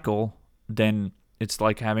wash cycle, then it's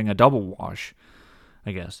like having a double wash,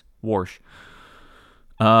 I guess. Wash.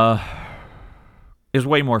 Is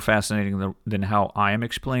way more fascinating than how I am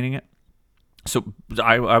explaining it. So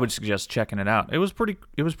I would suggest checking it out. It was pretty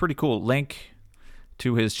cool. Link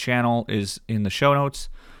to his channel is in the show notes.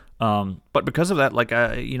 But because of that, like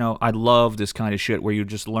I love this kind of shit where you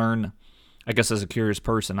just learn. I guess as a curious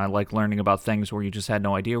person, I like learning about things where you just had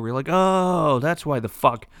no idea. Where you're like, oh, that's why the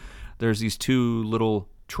fuck there's these two little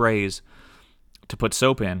trays to put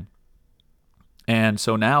soap in. And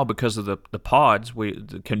so now, because of the pods,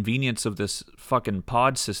 the convenience of this fucking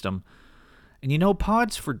pod system, and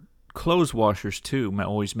pods for clothes washers too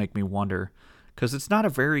always make me wonder, because it's not a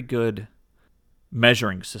very good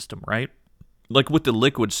measuring system, right? Like with the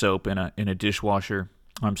liquid soap in a dishwasher.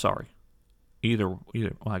 I'm sorry, either.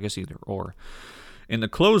 Well, I guess either or. In the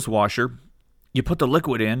clothes washer, you put the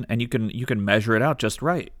liquid in, and you can measure it out just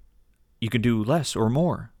right. You can do less or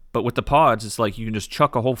more. But with the pods, it's like you can just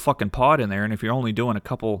chuck a whole fucking pod in there, and if you're only doing a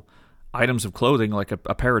couple items of clothing, like a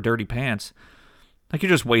pair of dirty pants, like you're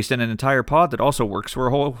just wasting an entire pod that also works for a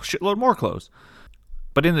whole shitload more clothes.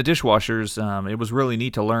 But in the dishwashers, it was really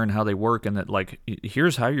neat to learn how they work, and that like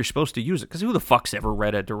here's how you're supposed to use it. Because who the fuck's ever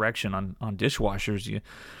read a direction on dishwashers?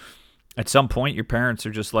 At some point, your parents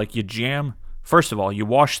are just like, you jam. First of all, you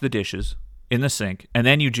wash the dishes in the sink, and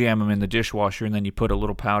then you jam them in the dishwasher, and then you put a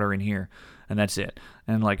little powder in here. And that's it.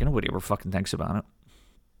 And like nobody ever fucking thinks about it.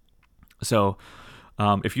 So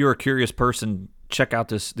if you're a curious person, check out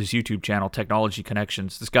this YouTube channel, Technology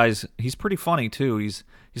Connections. This guy's he's pretty funny too. He's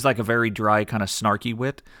like a very dry kind of snarky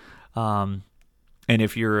wit. And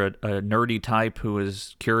if you're a nerdy type who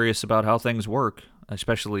is curious about how things work,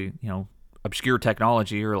 especially obscure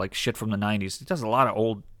technology or like shit from the 90s, he does a lot of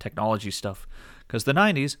old technology stuff because the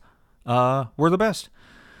 90s were the best.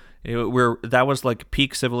 That was like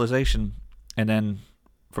peak civilization. And then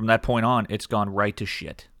from that point on, it's gone right to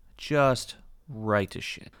shit. Just right to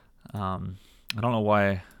shit. I don't know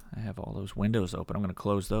why I have all those windows open. I'm going to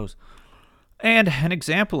close those. And an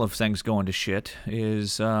example of things going to shit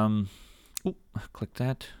is... click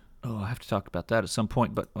that. Oh, I have to talk about that at some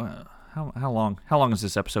point. But how long has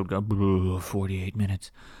this episode gone? 48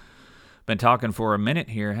 minutes. Been talking for a minute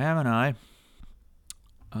here, haven't I?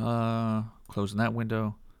 Closing that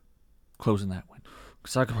window. Closing that window.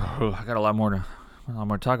 Because I got a lot more to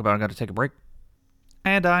talk about. I got to take a break.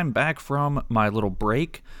 And I'm back from my little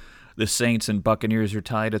break. The Saints and Buccaneers are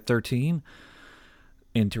tied at 13.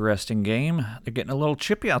 Interesting game. They're getting a little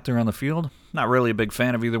chippy out there on the field. Not really a big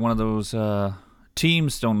fan of either one of those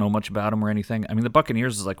teams. Don't know much about them or anything. I mean, the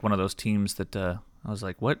Buccaneers is like one of those teams that I was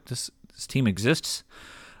like, what? This team exists?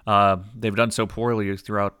 They've done so poorly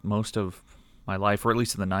throughout most of my life, or at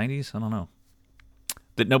least in the 90s. I don't know.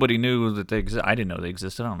 That nobody knew that they exist. I didn't know they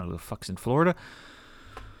existed. I don't know who the fuck's in Florida.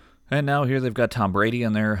 And now here they've got Tom Brady,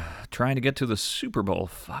 and they're trying to get to the Super Bowl.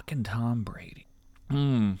 Fucking Tom Brady.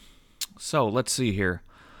 So, let's see here.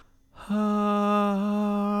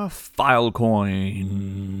 Filecoin.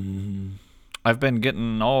 I've been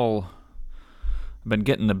getting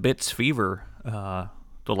the bits fever the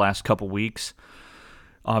last couple weeks.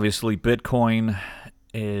 Obviously, Bitcoin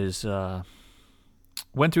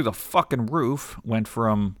went through the fucking roof. Went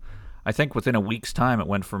from, I think within a week's time, it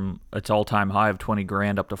went from its all-time high of 20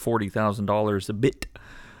 grand up to $40,000 a bit.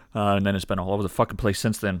 And then it's been all over the fucking place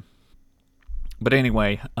since then. But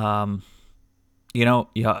anyway, in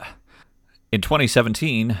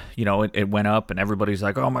 2017, it went up and everybody's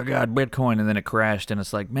like, oh my God, Bitcoin, and then it crashed, and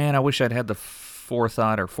it's like, man, I wish I'd had the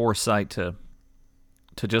foresight to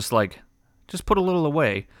just put a little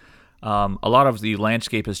away. A lot of the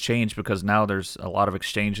landscape has changed because now there's a lot of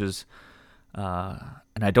exchanges,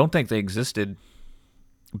 and I don't think they existed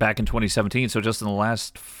back in 2017. So just in the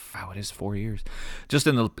last, 4 years, just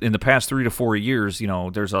in the past 3 to 4 years,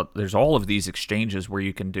 there's all of these exchanges where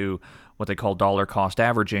you can do what they call dollar cost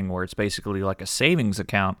averaging, where it's basically like a savings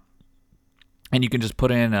account, and you can just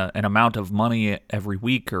put in an amount of money every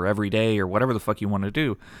week or every day or whatever the fuck you want to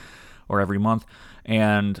do, or every month,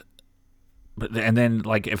 and then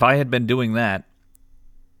like if I had been doing that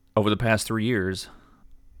over the past 3 years,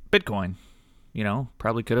 Bitcoin,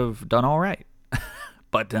 probably could have done all right.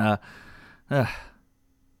 But,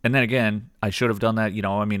 and then again, I should have done that,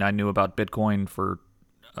 I knew about Bitcoin for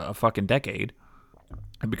a fucking decade,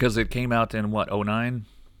 because it came out in, 2009?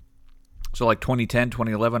 So like 2010,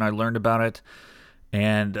 2011, I learned about it,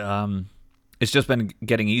 and it's just been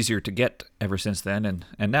getting easier to get ever since then,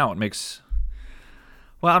 and now it makes,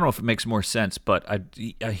 I don't know if it makes more sense, but I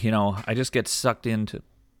just get sucked into,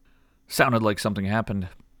 sounded like something happened.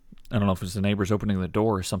 I don't know if it's the neighbors opening the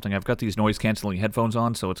door or something. I've got these noise-canceling headphones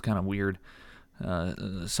on, so it's kind of weird.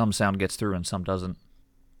 Some sound gets through and some doesn't.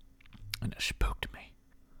 And it spooked me.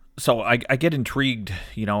 So I get intrigued.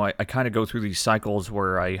 I kind of go through these cycles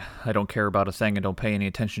where I don't care about a thing and don't pay any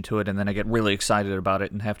attention to it, and then I get really excited about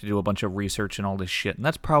it and have to do a bunch of research and all this shit. And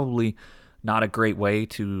that's probably not a great way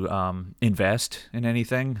to invest in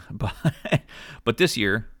anything. But this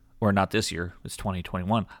year, or not this year, it's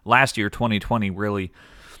 2021. Last year, 2020, really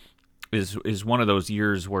is one of those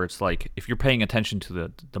years where it's like, if you're paying attention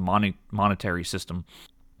to the monetary system,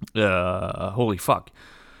 holy fuck,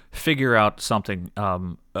 figure out something,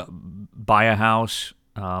 buy a house,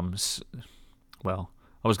 well,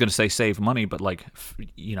 I was going to say save money, but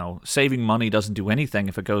saving money doesn't do anything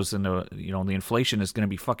if it goes into, the inflation is going to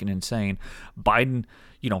be fucking insane. Biden,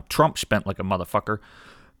 Trump spent like a motherfucker,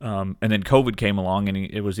 and then COVID came along and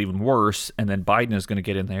it was even worse, and then Biden is going to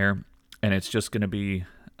get in there, and it's just going to be,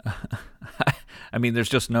 there's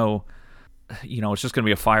just no, it's just going to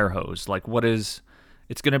be a fire hose.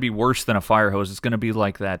 It's going to be worse than a fire hose. It's going to be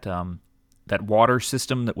like that water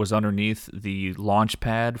system that was underneath the launch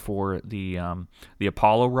pad for the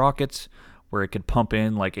Apollo rockets, where it could pump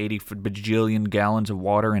in like 80 bajillion gallons of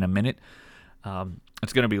water in a minute.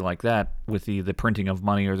 It's going to be like that with the printing of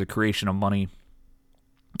money or the creation of money.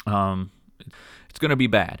 It's going to be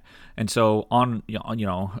bad. And so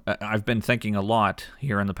I've been thinking a lot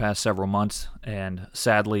here in the past several months, and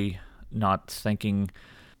sadly not thinking,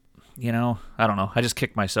 I don't know. I just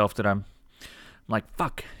kick myself that I'm like,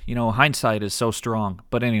 fuck, hindsight is so strong.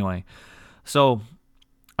 But anyway, so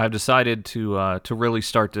I've decided to really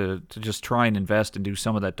start to just try and invest and do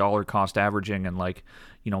some of that dollar cost averaging and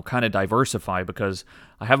kind of diversify, because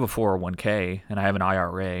I have a 401k and I have an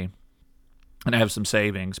IRA. And I have some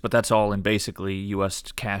savings, but that's all in basically U.S.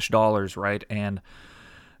 cash dollars, right?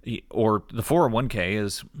 Or the 401k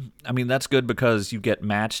is, that's good because you get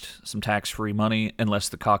matched some tax-free money unless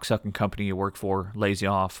the cocksucking company you work for lays you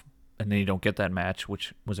off, and then you don't get that match,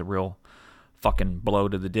 which was a real fucking blow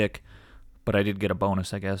to the dick. But I did get a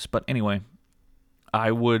bonus, I guess. But anyway,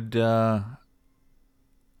 I would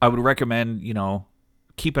recommend,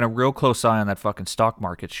 keeping a real close eye on that fucking stock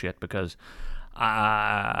market shit, because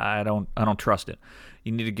I don't trust it.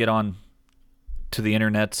 You need to get on to the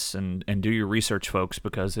internets and do your research, folks,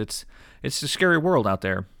 because it's a scary world out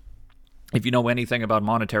there. If you know anything about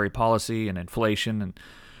monetary policy and inflation, and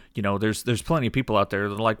there's plenty of people out there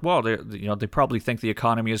that are like, well, they probably think the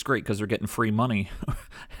economy is great because they're getting free money,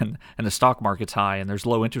 and the stock market's high and there's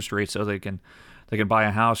low interest rates, so they can buy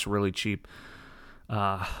a house really cheap.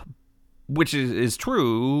 Which is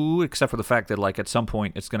true, except for the fact that at some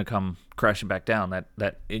point it's going to come crashing back down.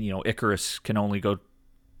 That Icarus can only go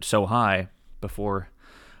so high before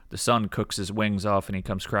the sun cooks his wings off and he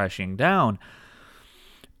comes crashing down.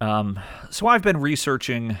 So I've been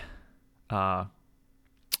researching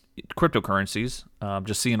cryptocurrencies,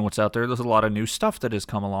 just seeing what's out there. There's a lot of new stuff that has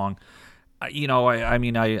come along.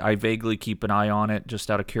 I vaguely keep an eye on it just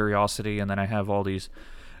out of curiosity, and then I have all these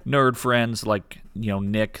nerd friends like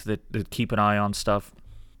Nick that keep an eye on stuff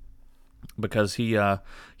because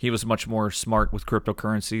he was much more smart with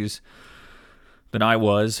cryptocurrencies than I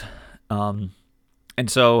was, and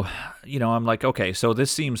so I'm like, okay, so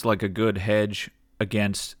this seems like a good hedge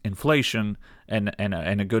against inflation, and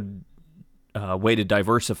a good way to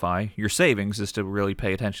diversify your savings is to really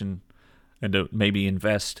pay attention and to maybe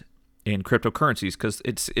invest in cryptocurrencies, because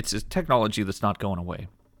it's a technology that's not going away.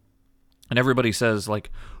 And everybody says like,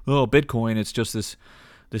 oh, Bitcoin, it's just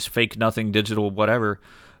this fake nothing digital whatever,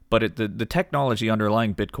 but the technology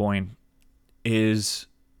underlying Bitcoin is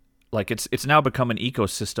like it's now become an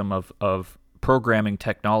ecosystem of programming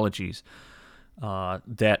technologies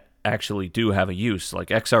that actually do have a use. Like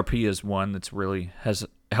XRP is one that's really has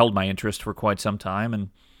held my interest for quite some time, and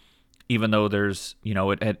even though there's,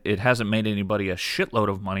 it hasn't made anybody a shitload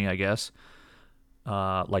of money, I guess,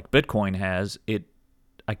 like Bitcoin has,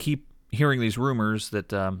 I keep hearing these rumors that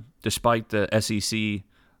despite the SEC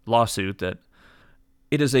lawsuit, that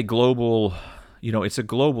it is a global, it's a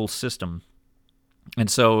global system. And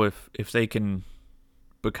so if they can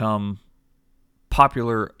become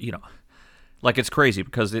popular, like it's crazy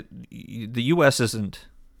because the U.S.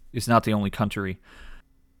 is not the only country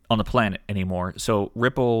on the planet anymore. So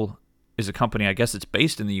Ripple is a company, I guess it's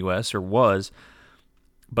based in the U.S. or was,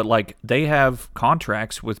 but like they have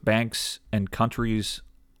contracts with banks and countries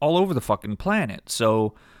all over the fucking planet.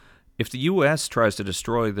 So if the U.S. tries to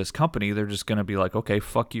destroy this company, they're just going to be like, okay,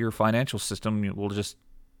 fuck your financial system. We'll just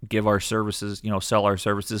give our services, sell our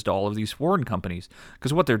services to all of these foreign companies.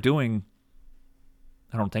 Because what they're doing,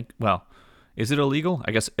 I don't think, well, is it illegal?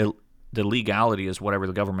 I guess the legality is whatever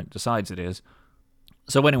the government decides it is.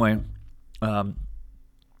 So anyway,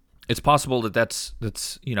 it's possible this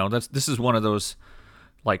is one of those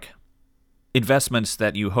like investments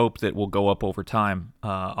that you hope that will go up over time.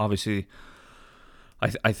 Obviously,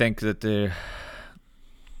 I think that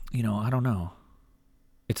I don't know.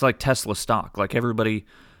 It's like Tesla stock. Like everybody,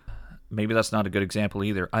 maybe that's not a good example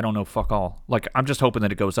either. I don't know, fuck all. Like I'm just hoping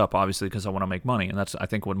that it goes up, obviously, because I want to make money, and that's I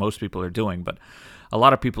think what most people are doing. But a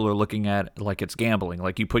lot of people are looking at like it's gambling.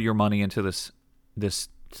 Like you put your money into this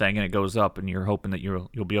thing and it goes up, and you're hoping that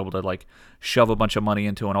you'll be able to like shove a bunch of money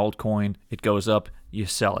into an altcoin. It goes up, you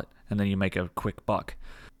sell it, and then you make a quick buck.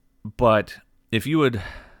 But if you would,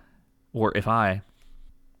 or if I,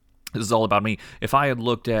 this is all about me, if I had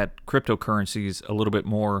looked at cryptocurrencies a little bit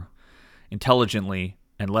more intelligently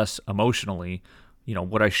and less emotionally,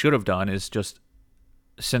 what I should have done is just,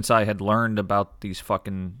 since I had learned about these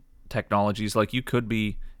fucking technologies, like you could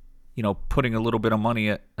be, putting a little bit of money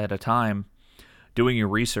at a time, doing your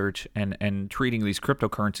research and treating these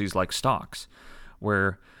cryptocurrencies like stocks,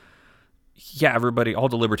 where, yeah, everybody, all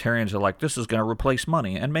the libertarians are like, this is going to replace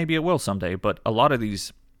money, and maybe it will someday, but a lot of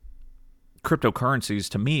these cryptocurrencies,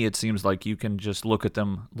 to me, it seems like you can just look at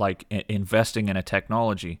them like investing in a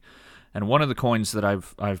technology. And one of the coins that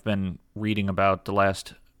I've been reading about the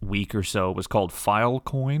last week or so was called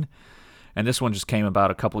Filecoin, and this one just came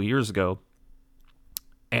about a couple years ago.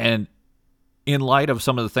 And in light of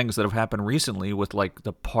some of the things that have happened recently with like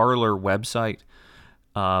the Parler website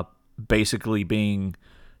basically being,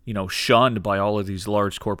 shunned by all of these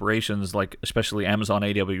large corporations, like especially Amazon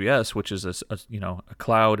AWS, which is a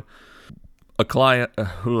cloud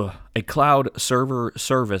server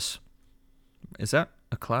service. Is that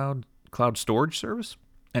a cloud storage service?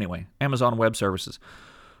 Anyway, Amazon Web Services.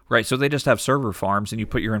 Right, so they just have server farms and you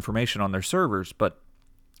put your information on their servers, but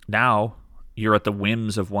now you're at the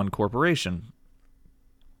whims of one corporation.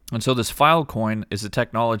 And so this Filecoin is a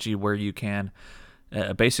technology where you can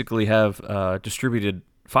basically have a distributed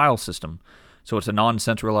file system. So it's a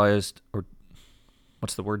non-centralized, or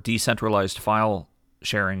what's the word, decentralized file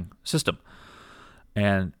sharing system.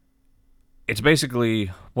 And it's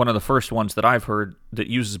basically one of the first ones that I've heard that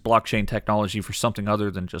uses blockchain technology for something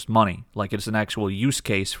other than just money. Like it's an actual use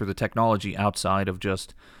case for the technology outside of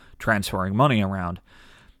just transferring money around.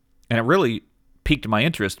 And it really piqued my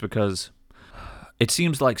interest because it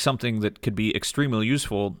seems like something that could be extremely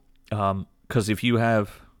useful, because if you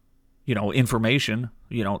have, information,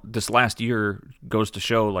 this last year goes to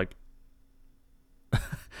show like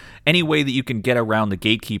any way that you can get around the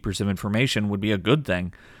gatekeepers of information would be a good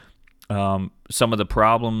thing. Some of the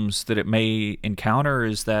problems that it may encounter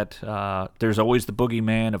is that there's always the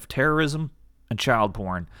boogeyman of terrorism and child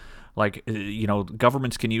porn. Like,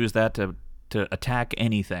 governments can use that to to attack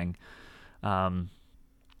anything,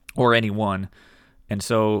 or anyone. And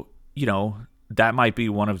so, that might be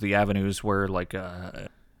one of the avenues where like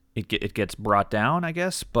it gets brought down, I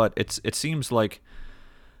guess. But it seems like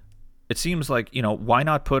why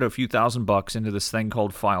not put a few $1,000 into this thing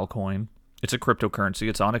called Filecoin? It's a cryptocurrency.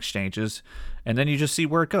 It's on exchanges, and then you just see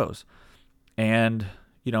where it goes. And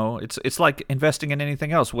it's like investing in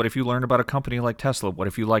anything else. What if you learn about a company like Tesla? What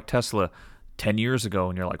if you like Tesla 10 years ago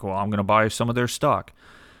and you're like, well, I'm going to buy some of their stock.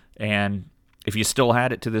 And if you still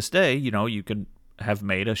had it to this day, you could have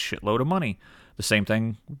made a shitload of money. The same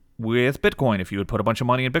thing with Bitcoin. If you had put a bunch of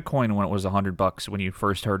money in Bitcoin when it was $100 when you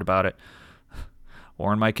first heard about it,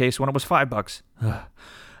 or in my case, when it was $5,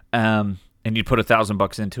 and you'd put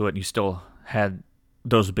 $1,000 into it and you still had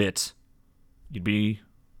those bits, you'd be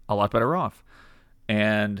a lot better off.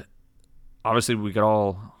 And obviously we could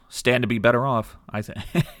all stand to be better off, I think.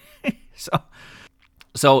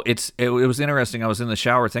 So it was interesting. I was in the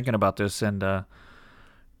shower thinking about this, and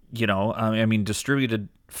distributed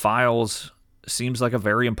files seems like a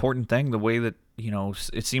very important thing. The way that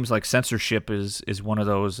it seems like censorship is one of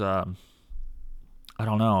those. I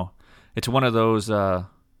don't know. It's one of those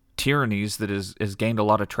tyrannies that has gained a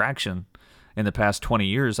lot of traction in the past 20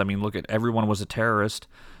 years. I mean, look at everyone was a terrorist,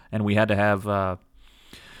 and we had to have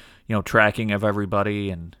tracking of everybody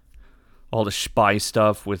and all the spy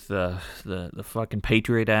stuff with the fucking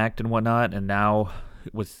Patriot Act and whatnot. And now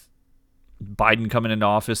with Biden coming into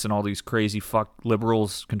office and all these crazy fuck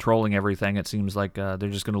liberals controlling everything, it seems like they're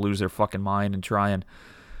just going to lose their fucking mind and try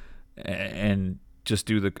and just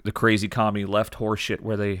do the crazy commie left horse shit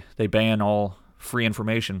where they ban all free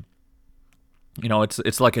information.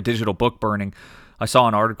 It's like a digital book burning. I saw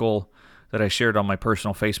an article that I shared on my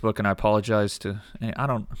personal Facebook, and I apologize I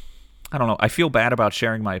don't know. I feel bad about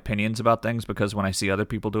sharing my opinions about things because when I see other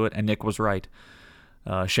people do it, and Nick was right,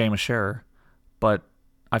 shame a sharer, but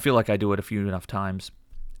I feel like I do it a few enough times.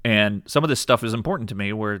 And some of this stuff is important to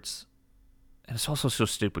me where it's also so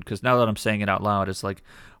stupid because now that I'm saying it out loud, it's like,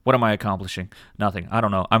 what am I accomplishing? Nothing. I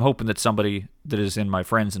don't know. I'm hoping that somebody that is in my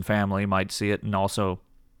friends and family might see it and also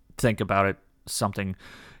think about it something,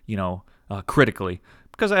 critically.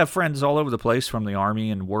 Because I have friends all over the place from the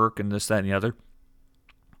Army and work and this, that, and the other.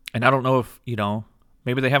 And I don't know if,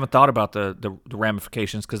 maybe they haven't thought about the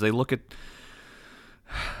ramifications because they look at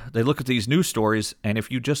these news stories, and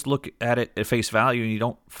if you just look at it at face value and you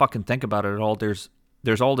don't fucking think about it at all, there's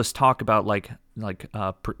all this talk about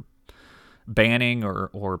banning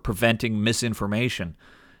or preventing misinformation.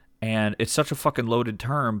 And it's such a fucking loaded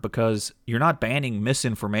term because you're not banning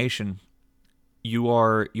misinformation. You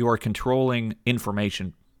are controlling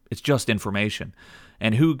information. It's just information.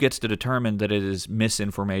 And who gets to determine that it is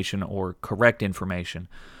misinformation or correct information?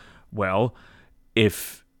 Well,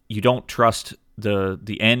 if you don't trust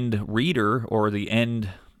the end reader or the end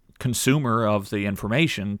consumer of the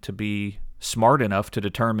information to be smart enough to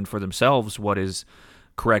determine for themselves what is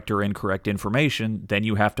correct or incorrect information, then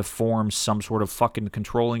you have to form some sort of fucking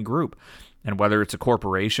controlling group. And whether it's a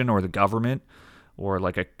corporation or the government or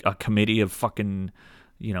like a committee of fucking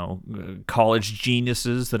college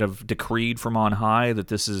geniuses that have decreed from on high that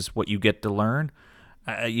this is what you get to learn.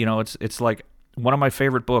 It's like one of my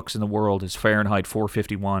favorite books in the world is Fahrenheit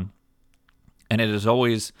 451. And it has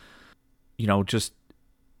always, just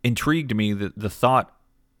intrigued me that the thought,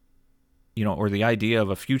 or the idea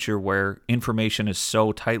of a future where information is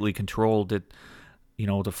so tightly controlled that,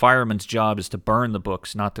 the fireman's job is to burn the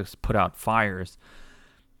books, not to put out fires.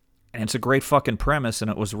 And it's a great fucking premise,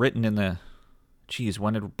 and it was written in the,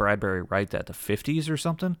 when did Bradbury write that? The 50s or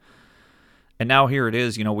something? And now here it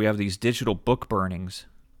is, we have these digital book burnings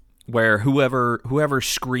where whoever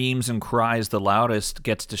screams and cries the loudest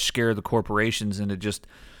gets to scare the corporations into just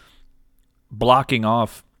blocking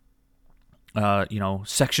off,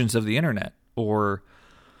 sections of the internet. Or,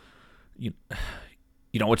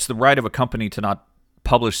 it's the right of a company to not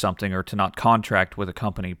publish something or to not contract with a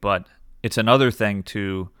company, but it's another thing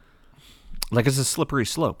to, it's a slippery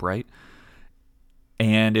slope, right?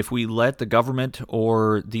 And if we let the government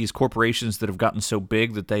or these corporations that have gotten so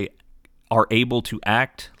big that they are able to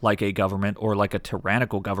act like a government or like a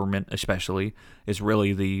tyrannical government, especially, is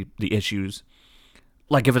really the issues.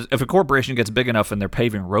 Like if a corporation gets big enough and they're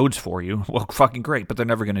paving roads for you, well, fucking great, but they're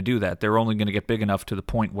never going to do that. They're only going to get big enough to the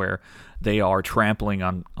point where they are trampling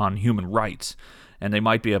on human rights. And they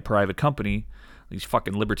might be a private company, these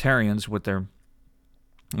fucking libertarians with their,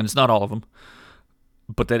 and it's not all of them,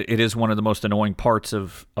 but that it is one of the most annoying parts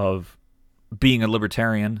of being a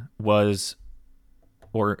libertarian was,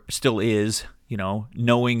 or still is,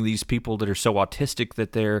 knowing these people that are so autistic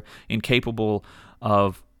that they're incapable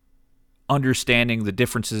of understanding the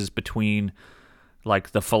differences between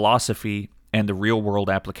like the philosophy and the real world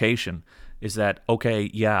application is that, okay,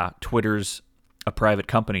 yeah, Twitter's a private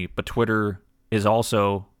company, but Twitter is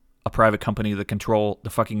also a private company that control the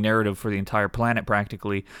fucking narrative for the entire planet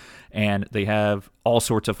practically, and they have all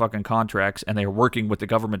sorts of fucking contracts, and they're working with the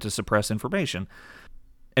government to suppress information.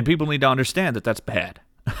 And people need to understand that that's bad.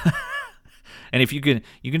 And if you can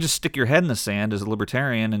just stick your head in the sand as a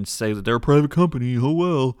libertarian and say that they're a private company,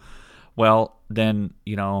 oh well, then,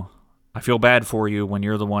 I feel bad for you when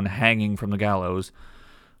you're the one hanging from the gallows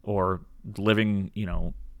or living,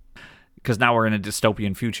 because now we're in a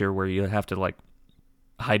dystopian future where you have to like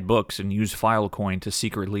hide books and use Filecoin to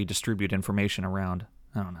secretly distribute information around.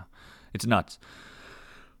 I don't know. It's nuts.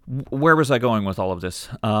 Where was I going with all of this?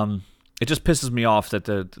 It just pisses me off that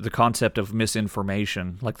the concept of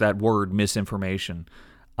misinformation, like that word misinformation,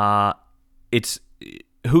 it's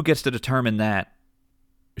who gets to determine that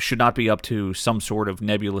should not be up to some sort of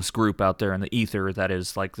nebulous group out there in the ether that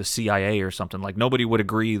is like the CIA or something. Like nobody would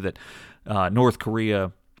agree that North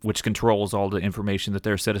Korea, which controls all the information that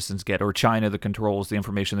their citizens get, or China that controls the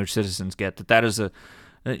information their citizens get, that is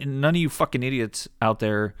none of you fucking idiots out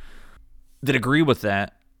there that agree with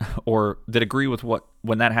that, or that agree with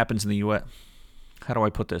when that happens in the U.S. How do I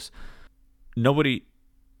put this?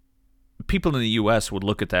 People in the U.S. would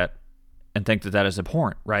look at that and think that is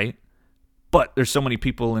abhorrent, right? But there's so many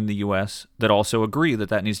people in the U.S. that also agree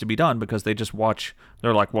that needs to be done because they just watch.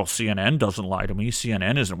 They're like, well, CNN doesn't lie to me.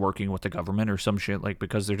 CNN isn't working with the government or some shit, like,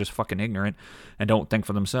 because they're just fucking ignorant and don't think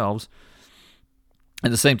for themselves.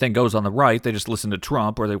 And the same thing goes on the right. They just listen to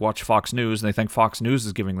Trump, or they watch Fox News and they think Fox News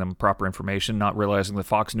is giving them proper information, not realizing that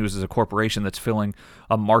Fox News is a corporation that's filling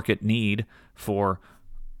a market need for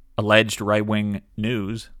alleged right-wing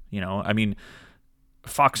news. I mean,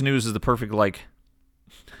 Fox News is the perfect, like,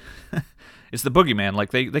 it's the boogeyman. Like,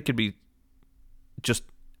 they could be just,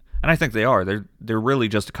 and I think they are. They're really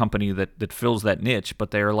just a company that fills that niche, but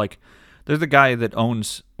they're the guy that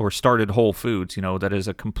owns or started Whole Foods, that is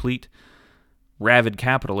a complete rabid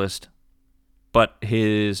capitalist, but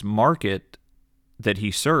his market that he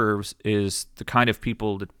serves is the kind of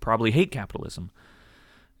people that probably hate capitalism.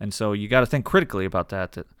 And so you got to think critically about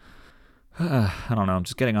that. I don't know, I'm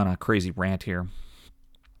just getting on a crazy rant here.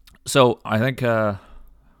 So I think, I'm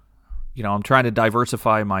trying to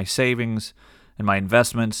diversify my savings and my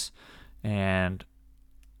investments, and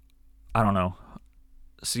I don't know,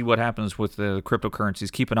 see what happens with the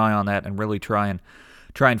cryptocurrencies. Keep an eye on that and really try and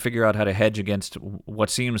figure out how to hedge against what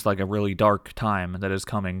seems like a really dark time that is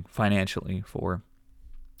coming financially for,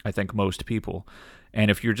 I think, most people.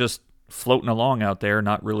 And if you're just floating along out there,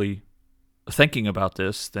 not really thinking about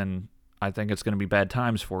this, then I think it's going to be bad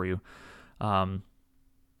times for you.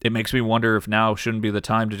 It makes me wonder if now shouldn't be the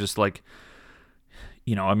time to just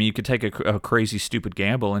you could take a crazy, stupid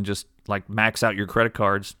gamble and just like max out your credit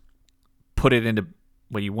cards, put it into,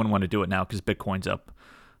 well, you wouldn't want to do it now because Bitcoin's up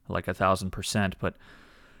like 1,000%, but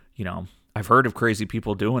I've heard of crazy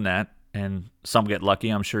people doing that, and some get lucky.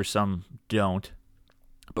 I'm sure some don't.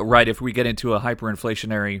 But right, if we get into a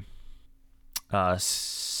hyperinflationary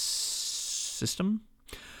system,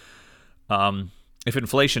 if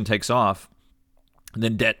inflation takes off,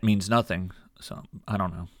 then debt means nothing. So I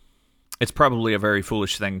don't know. It's probably a very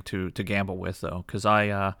foolish thing to gamble with, though, because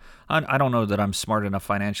I don't know that I'm smart enough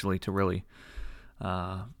financially to really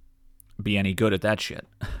be any good at that shit.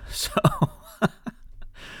 So,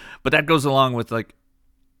 but that goes along with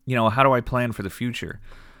how do I plan for the future?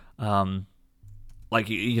 A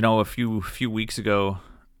few weeks ago,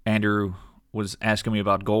 Andrew was asking me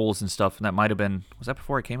about goals and stuff, and that might have been, was that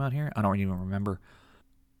before I came out here? I don't even remember.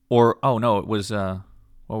 Or, oh no, it was while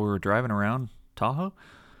we were driving around Tahoe.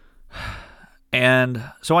 And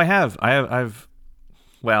so I've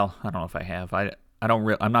well, I don't know if I have.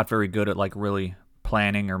 I'm not very good at like really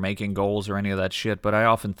planning or making goals or any of that shit, but I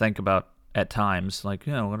often think about at times what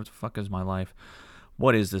the fuck is my life?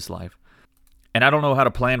 What is this life? And I don't know how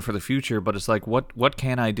to plan for the future, but it's like what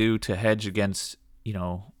can I do to hedge against,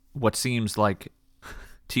 what seems like,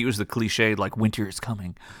 to use the cliche, like winter is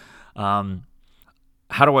coming.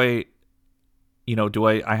 How do I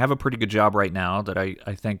I have a pretty good job right now that I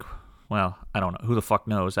think, well, I don't know, who the fuck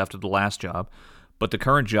knows after the last job, but the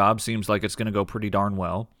current job seems like it's going to go pretty darn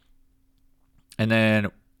well. And then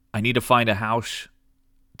I need to find a house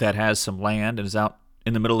that has some land and is out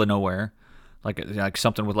in the middle of nowhere, like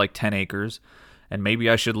something with like 10 acres. And maybe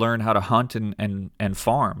I should learn how to hunt and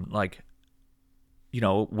farm.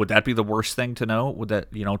 Would that be the worst thing to know? Would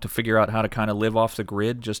that, to figure out how to kind of live off the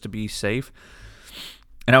grid just to be safe?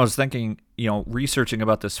 And I was thinking, researching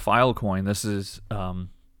about this Filecoin. This is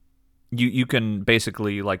you can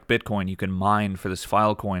basically, like Bitcoin, you can mine for this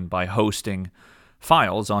Filecoin by hosting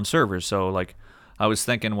files on servers. So like I was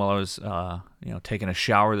thinking while I was taking a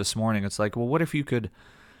shower this morning, it's like, well, what if you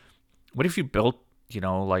built,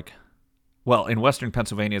 like, well, in Western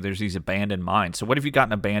Pennsylvania there's these abandoned mines. So what if you got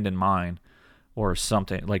an abandoned mine or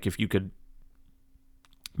something, like if you could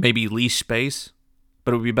maybe lease space,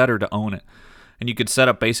 but it would be better to own it. And you could set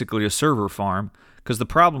up basically a server farm, because the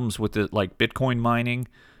problems with it, like Bitcoin mining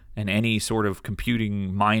and any sort of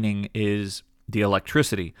computing mining, is the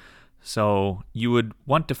electricity. So you would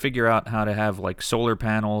want to figure out how to have like solar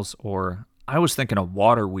panels, or I was thinking a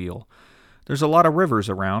water wheel. There's a lot of rivers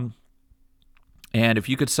around, and if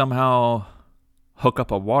you could somehow hook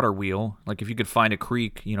up a water wheel, like if you could find a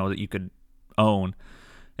creek, that you could own,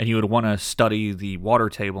 and you would want to study the water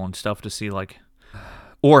table and stuff to see like,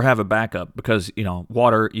 or have a backup, because,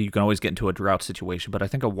 water, you can always get into a drought situation. But I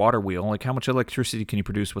think a water wheel, like how much electricity can you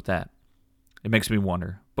produce with that? It makes me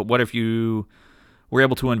wonder. But what if you were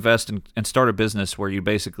able to invest and start a business where you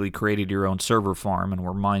basically created your own server farm and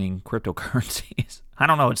were mining cryptocurrencies? I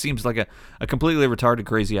don't know. It seems like a completely retarded,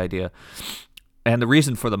 crazy idea. And the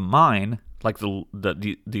reason for the mine, like the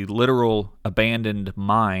literal abandoned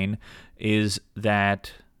mine, is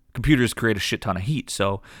that computers create a shit ton of heat.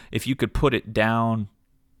 So if you could put it down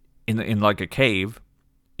in like a cave,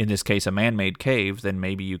 in this case a man-made cave, then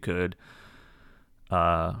maybe you could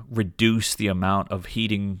reduce the amount of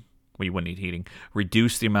heating. Well, you wouldn't need heating.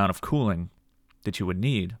 Reduce the amount of cooling that you would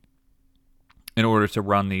need in order to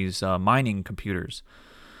run these mining computers.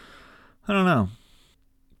 I don't know.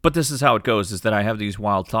 But this is how it goes, is that I have these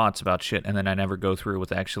wild thoughts about shit, and then I never go through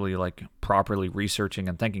with actually like properly researching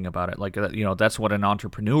and thinking about it. Like, that's what an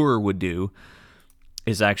entrepreneur would do,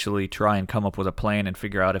 is actually try and come up with a plan and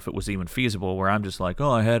figure out if it was even feasible, where I'm just like, oh,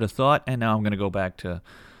 I had a thought, and now I'm going to go back to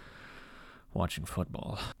watching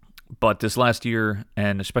football. But this last year,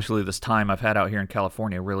 and especially this time I've had out here in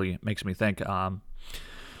California, really makes me think.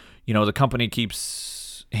 The company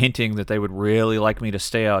keeps hinting that they would really like me to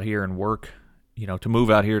stay out here and work, to move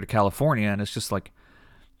out here to California, and it's just like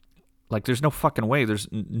there's no fucking way. There's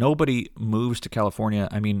nobody moves to California.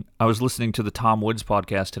 I mean, I was listening to the Tom Woods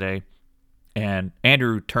podcast today, and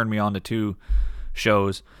Andrew turned me on to two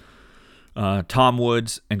shows. Tom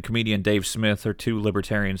Woods and comedian Dave Smith are two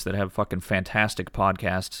libertarians that have fucking fantastic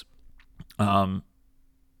podcasts. And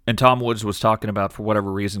Tom Woods was talking about, for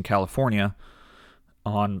whatever reason, California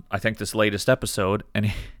on, I think, this latest episode,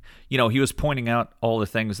 and he was pointing out all the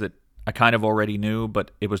things that I kind of already knew, but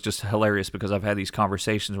it was just hilarious because I've had these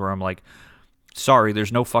conversations where I'm like, sorry,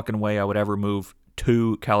 there's no fucking way I would ever move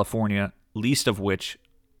to California, least of which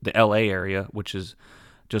the LA area, which is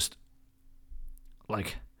just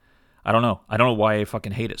like, I don't know why I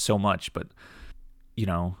fucking hate it so much, but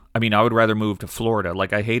I mean, I would rather move to Florida.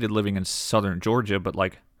 Like, I hated living in southern Georgia, but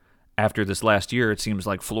like after this last year, it seems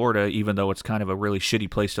like Florida, even though it's kind of a really shitty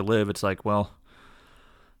place to live, it's like, well,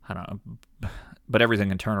 I don't know, but everything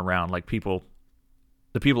can turn around. Like, the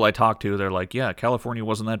people I talk to, they're like, yeah, California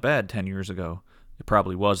wasn't that bad 10 years ago. It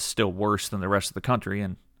probably was still worse than the rest of the country,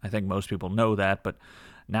 and I think most people know that, but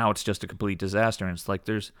now it's just a complete disaster. And it's like,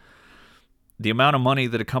 there's the amount of money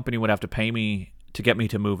that a company would have to pay me to get me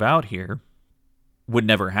to move out here would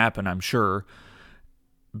never happen, I'm sure,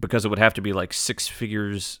 because it would have to be like six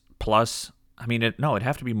figures plus. I mean, it'd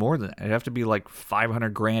have to be more than that. It'd have to be like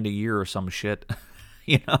 $500,000 a year or some shit,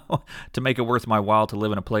 to make it worth my while to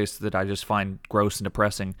live in a place that I just find gross and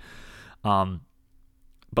depressing.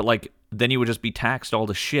 But like, then you would just be taxed all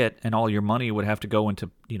the shit, and all your money would have to go into,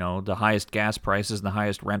 the highest gas prices and the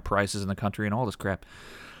highest rent prices in the country and all this crap.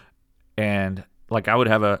 And like, I would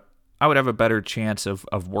have a better chance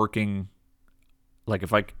of working. Like,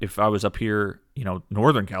 if I was up here,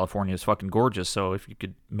 Northern California is fucking gorgeous. So if you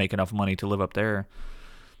could make enough money to live up there,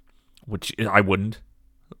 which I wouldn't,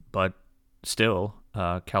 but still,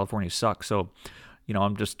 California sucks. So,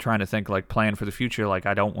 I'm just trying to think, like, plan for the future. Like,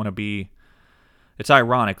 I don't want to be. It's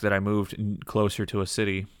ironic that I moved closer to a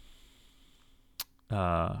city 2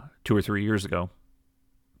 or 3 years ago,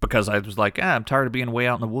 because I was like, I'm tired of being way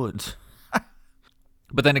out in the woods.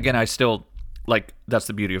 But then again, I still, like, that's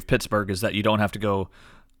the beauty of Pittsburgh, is that you don't have to go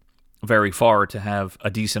very far to have a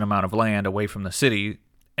decent amount of land away from the city.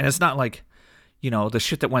 And it's not like, the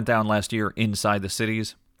shit that went down last year inside the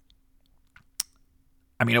cities.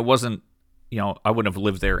 I mean, it wasn't, I wouldn't have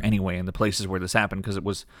lived there anyway in the places where this happened, because it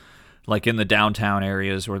was like in the downtown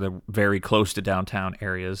areas or the very close to downtown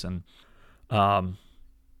areas. And I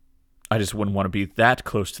just wouldn't want to be that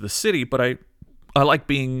close to the city, but I like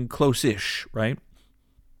being close-ish, right?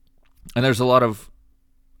 And there's a lot of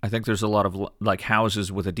like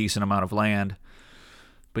houses with a decent amount of land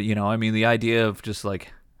But, I mean, the idea of just,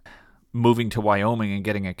 like, moving to Wyoming and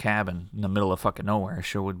getting a cabin in the middle of fucking nowhere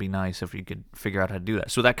sure would be nice if you could figure out how to do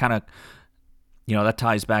that. So that kind of, that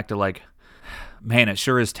ties back to, like, man, it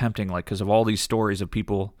sure is tempting, like, because of all these stories of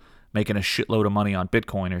people making a shitload of money on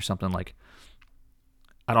Bitcoin or something. Like,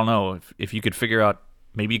 I don't know, if you could figure out,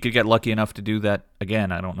 maybe you could get lucky enough to do that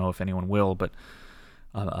again. I don't know if anyone will, but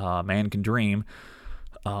man can dream.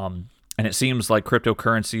 And it seems like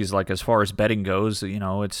cryptocurrencies, like, as far as betting goes,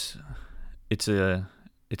 it's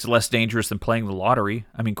less dangerous than playing the lottery.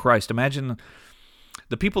 I mean, Christ, imagine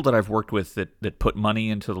the people that I've worked with that put money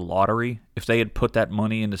into the lottery. If they had put that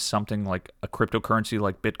money into something like a cryptocurrency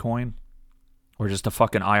like Bitcoin or just a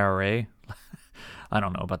fucking IRA, I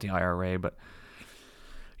don't know about the IRA, but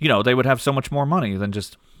they would have so much more money than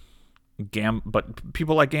just but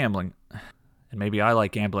people like gambling, and maybe I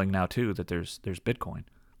like gambling now too, that there's Bitcoin.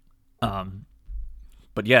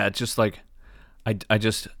 But yeah, it's just like, I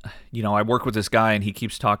just, I work with this guy and he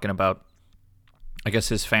keeps talking about, I guess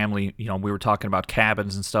his family, we were talking about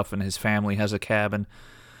cabins and stuff, and his family has a cabin,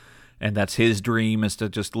 and that's his dream, is to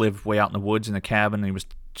just live way out in the woods in a cabin. And he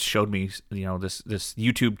showed me, this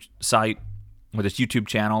YouTube site, or this YouTube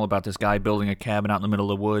channel about this guy building a cabin out in the middle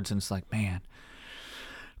of the woods, and it's like, man,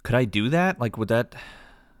 could I do that? Like, would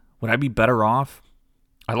I be better off?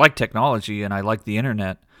 I like technology and I like the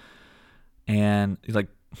internet, and like,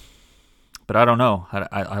 but I don't know.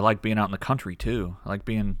 I like being out in the country too. I like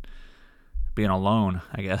being alone,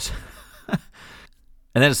 I guess.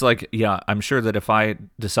 And then it's like, yeah, I'm sure that if I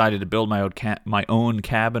decided to build my own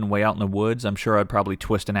cabin way out in the woods, I'm sure I'd probably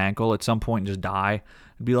twist an ankle at some point and just die.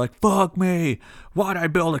 And be like, fuck me, why'd I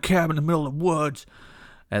build a cabin in the middle of the woods?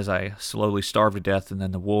 As I slowly starve to death, and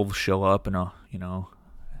then the wolves show up, and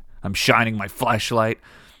I'm shining my flashlight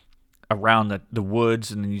around the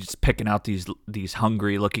woods, and then you're just picking out these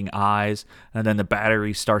hungry looking eyes, and then the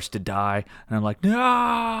battery starts to die, and I'm like,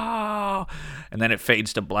 no, and then it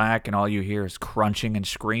fades to black, and all you hear is crunching and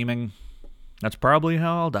screaming. That's probably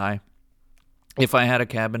how I'll die if I had a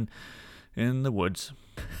cabin in the woods.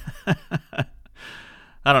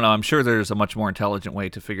 I don't know. I'm sure there's a much more intelligent way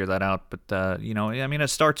to figure that out, but I mean, it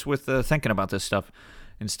starts with thinking about this stuff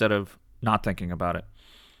instead of not thinking about it.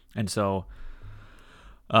 And so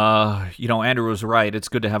Andrew was right. It's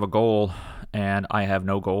good to have a goal, and I have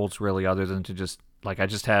no goals really, other than to just, like, I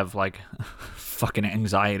just have, like, fucking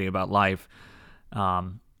anxiety about life,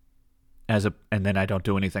 and then I don't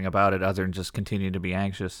do anything about it other than just continue to be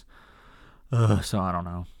anxious. So I don't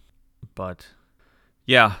know, but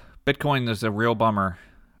yeah, Bitcoin is a real bummer,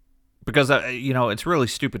 because it's really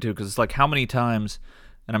stupid too, because it's like, how many times,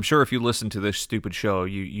 and I'm sure if you listen to this stupid show,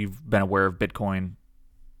 you've been aware of Bitcoin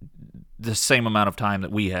the same amount of time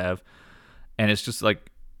that we have, and it's just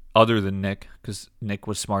like, other than Nick, because Nick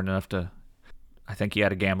was smart enough to, I think he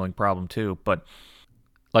had a gambling problem too, but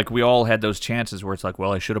like, we all had those chances where it's like,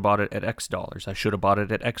 well, I should have bought it at X dollars, I should have bought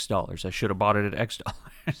it at X dollars, I should have bought it at X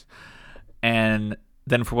dollars, and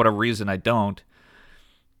then for whatever reason I don't,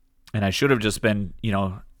 and I should have just been,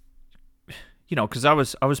 because I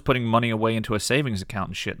was putting money away into a savings account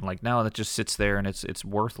and shit, and like, now that just sits there and it's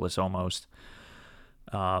worthless almost.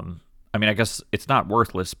 I mean, I guess it's not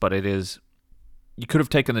worthless, but it is. You could have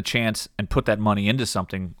taken the chance and put that money into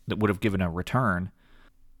something that would have given a return.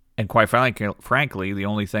 And quite frankly, the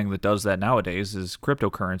only thing that does that nowadays is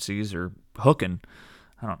cryptocurrencies or hooking.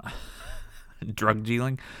 I don't know. Drug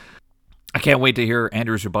dealing. I can't wait to hear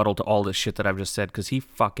Andrew's rebuttal to all this shit that I've just said, because he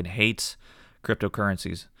fucking hates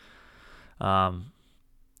cryptocurrencies. And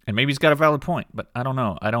maybe he's got a valid point, but I don't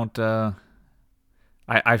know. I don't.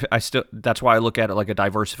 I still, that's why I look at it like a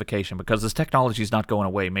diversification, because this technology is not going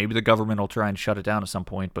away. Maybe the government will try and shut it down at some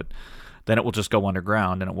point, but then it will just go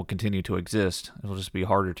underground and it will continue to exist. It'll just be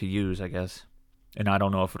harder to use, I guess. And I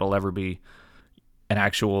don't know if it'll ever be an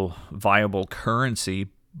actual viable currency,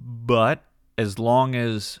 but as long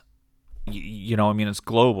as, I mean, it's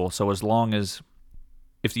global. So as long as,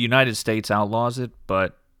 if the United States outlaws it,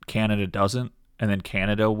 but Canada doesn't, and then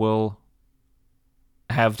Canada will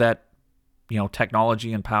have that,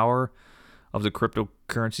 technology and power of the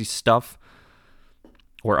cryptocurrency stuff,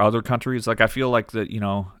 or other countries, like, I feel like that,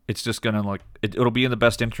 it's just gonna, like, it'll be in the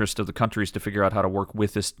best interest of the countries to figure out how to work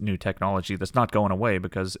with this new technology that's not going away,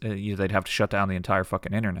 because they'd have to shut down the entire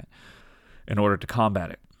fucking internet in order to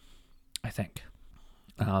combat it, I think.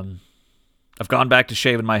 I've gone back to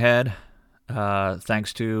shaving my head,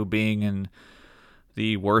 thanks to being in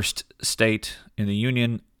the worst state in the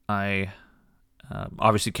union. I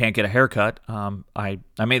obviously can't get a haircut. I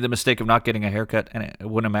made the mistake of not getting a haircut, and it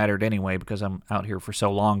wouldn't have mattered anyway because I'm out here for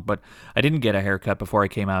so long, but I didn't get a haircut before I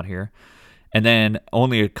came out here. And then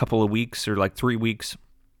only a couple of weeks, or like 3 weeks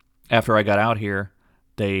after I got out here,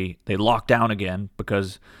 they locked down again,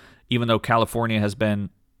 because even though California has been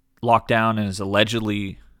locked down and is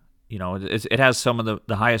allegedly, it has some of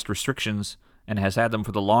the highest restrictions and has had them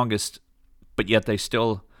for the longest, but yet they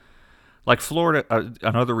still, like Florida,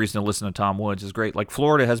 another reason to listen to Tom Woods is great. Like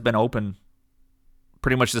Florida has been open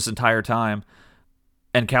pretty much this entire time,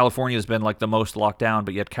 and California has been like the most locked down,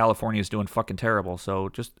 but yet California is doing fucking terrible. So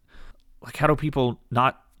just like, how do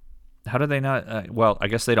they not? Well, I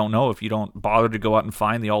guess they don't know if you don't bother to go out and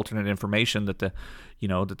find the alternate information that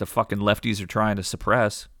the fucking lefties are trying to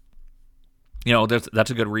suppress.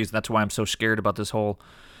 That's a good reason. That's why I'm so scared about this whole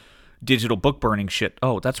digital book burning shit.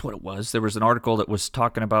 Oh, that's what it was. There was an article that was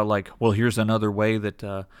talking about like, well, here's another way that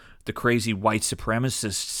the crazy white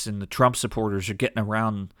supremacists and the Trump supporters are getting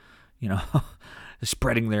around,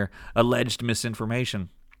 spreading their alleged misinformation.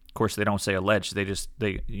 Of course, they don't say alleged.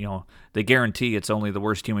 They guarantee it's only the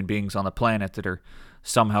worst human beings on the planet that are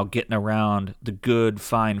somehow getting around the good,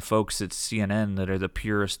 fine folks at CNN that are the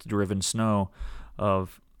purest driven snow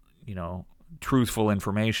of, truthful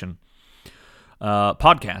information.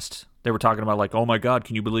 Podcasts. They were talking about like, oh my God,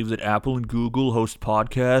 can you believe that Apple and Google host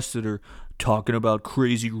podcasts that are talking about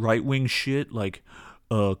crazy right-wing shit, like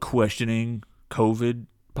questioning COVID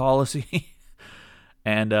policy?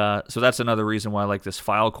 And so that's another reason why like this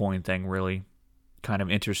Filecoin thing really kind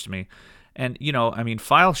of interests me. And,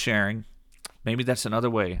 file sharing, maybe that's another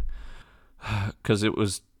way. Because it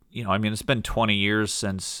was, it's been 20 years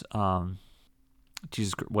since,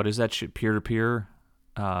 Jesus, what is that shit? Peer-to-peer?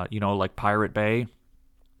 Like Pirate Bay?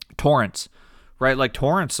 Torrents, right? Like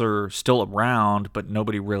torrents are still around, but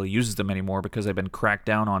nobody really uses them anymore because they've been cracked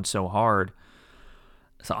down on so hard.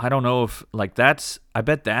 So I don't know if, like, I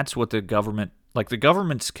bet that's what the government, like the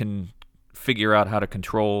governments can figure out how to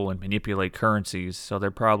control and manipulate currencies. So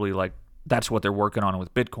they're probably like, that's what they're working on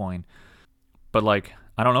with Bitcoin. But like,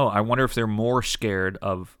 I don't know. I wonder if they're more scared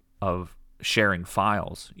of sharing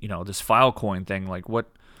files. This Filecoin thing, like I'm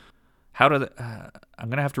going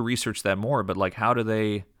to have to research that more, but like, how are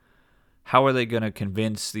they going to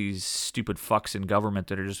convince these stupid fucks in government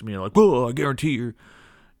that are just being like, oh, I guarantee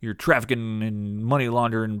you're trafficking and money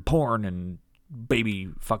laundering porn and baby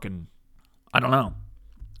fucking, I don't know.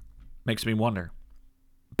 Makes me wonder.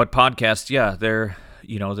 But podcasts, yeah, they're,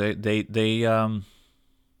 they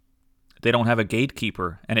don't have a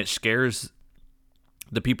gatekeeper, and it scares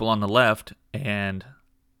the people on the left. And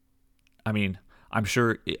I mean, I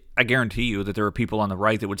guarantee you that there are people on the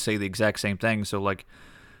right that would say the exact same thing. So like,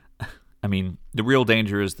 I mean, the real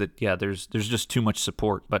danger is that, yeah, there's just too much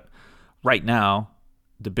support. But right now,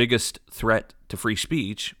 the biggest threat to free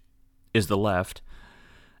speech is the left.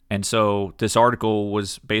 And so this article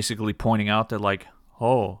was basically pointing out that like,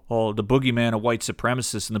 oh, the boogeyman of white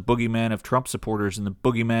supremacists and the boogeyman of Trump supporters and the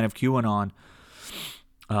boogeyman of QAnon,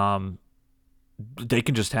 they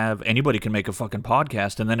can just anybody can make a fucking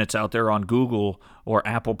podcast, and then it's out there on Google or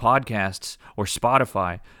Apple Podcasts or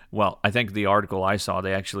Spotify. Well, I think the article I saw,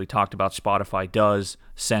 they actually talked about Spotify does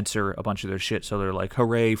censor a bunch of their shit, so they're like,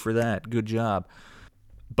 hooray for that, good job.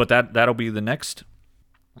 But that'll be the next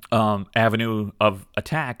avenue of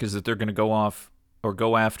attack, is that they're going to go off or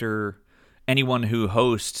go after anyone who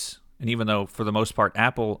hosts. And even though for the most part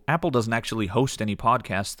Apple doesn't actually host any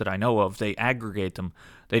podcasts that I know of, they aggregate them.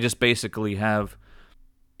 They just basically have,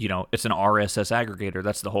 it's an RSS aggregator.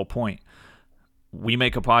 That's the whole point. We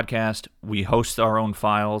make a podcast, we host our own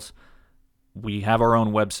files, we have our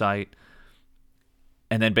own website,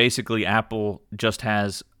 and then basically Apple just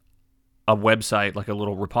has a website, like a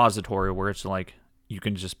little repository where it's like you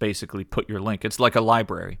can just basically put your link. It's like a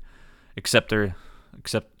library, except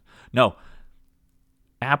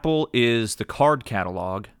Apple is the card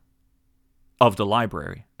catalog of the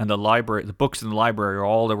library, and the books in the library are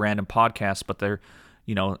all the random podcasts, but they're,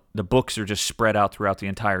 the books are just spread out throughout the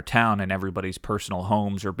entire town and everybody's personal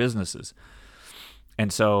homes or businesses.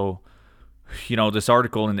 And so, this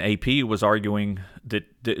article in the AP was arguing that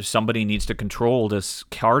somebody needs to control this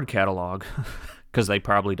card catalog because they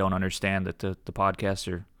probably don't understand that the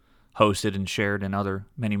podcasts are hosted and shared in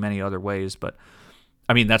many, many other ways. But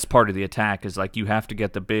I mean, that's part of the attack, is like you have to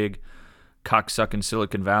get the big cocksucking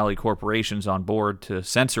Silicon Valley corporations on board to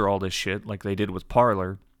censor all this shit like they did with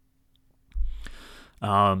Parler.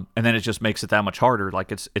 And then it just makes it that much harder.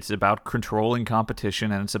 Like it's about controlling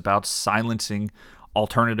competition, and it's about silencing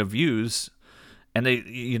alternative views. And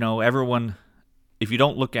they, everyone, if you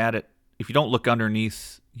don't look at it, if you don't look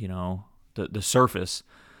underneath, the surface,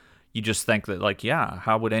 you just think that like, yeah,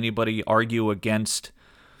 how would anybody argue against,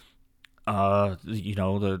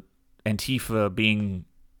 the Antifa being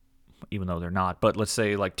even though they're not. But let's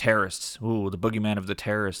say like terrorists. Ooh, the boogeyman of the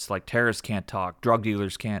terrorists. Like terrorists can't talk. Drug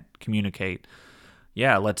dealers can't communicate.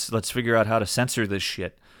 Yeah, let's figure out how to censor this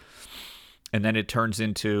shit. And then it turns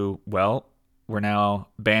into, well, we're now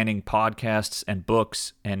banning podcasts and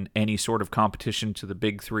books and any sort of competition to the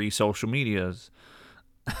big three social medias.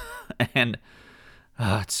 And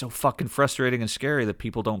it's so fucking frustrating and scary that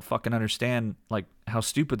people don't fucking understand like how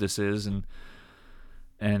stupid this is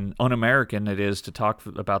and un-American it is to talk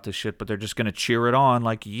about this shit, but they're just going to cheer it on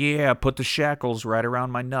like, yeah, put the shackles right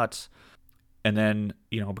around my nuts. And then,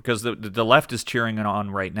 because the left is cheering it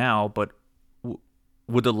on right now, but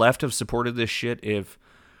would the left have supported this shit if,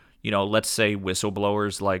 let's say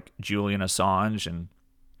whistleblowers like Julian Assange and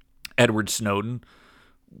Edward Snowden,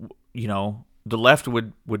 the left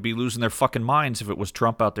would be losing their fucking minds if it was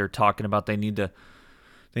Trump out there talking about they need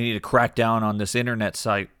to crack down on this internet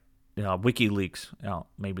site, WikiLeaks.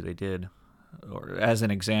 Maybe they did, or as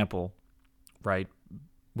an example, right?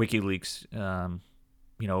 WikiLeaks,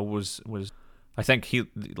 was I think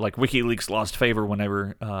WikiLeaks lost favor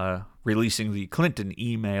whenever releasing the Clinton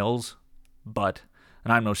emails, and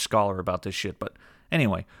I'm no scholar about this shit, but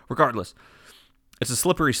anyway, regardless. It's a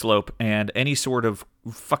slippery slope, and any sort of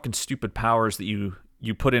fucking stupid powers that you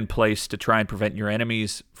put in place to try and prevent your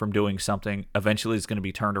enemies from doing something eventually is going to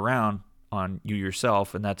be turned around on you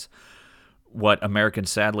yourself, and that's what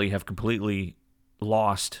Americans sadly have completely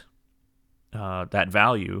lost that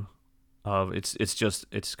value of.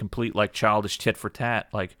 It's complete like childish tit for tat.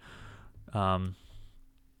 Like, Biden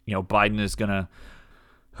is going to.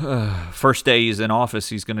 First day he's in office,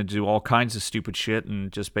 he's going to do all kinds of stupid shit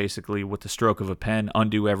and just basically, with the stroke of a pen,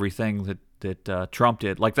 undo everything that Trump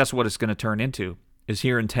did. Like, that's what it's going to turn into. Is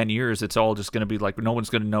here in 10 years, it's all just going to be like no one's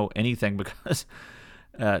going to know anything because,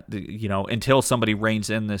 until somebody reins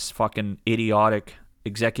in this fucking idiotic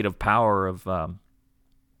executive power of God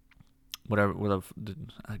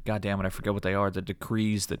damn it, I forget what they are. The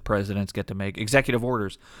decrees that presidents get to make, executive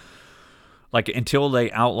orders. Like, until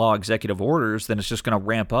they outlaw executive orders, then it's just going to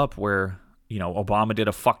ramp up where, Obama did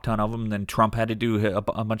a fuck ton of them, then Trump had to do a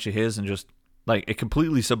bunch of his, and just, like, it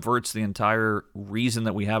completely subverts the entire reason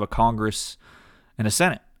that we have a Congress and a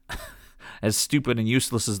Senate. As stupid and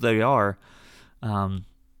useless as they are, the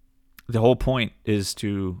whole point is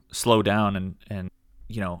to slow down and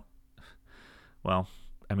well,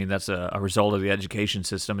 I mean, that's a result of the education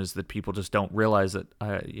system, is that people just don't realize that,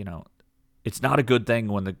 it's not a good thing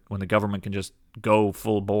when the government can just go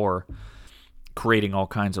full bore creating all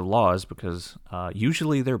kinds of laws, because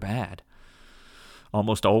usually they're bad.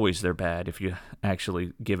 Almost always they're bad if you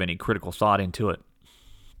actually give any critical thought into it.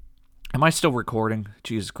 Am I still recording?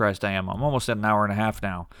 Jesus Christ, I am. I'm almost at an hour and a half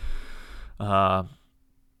now.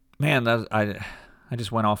 Man, I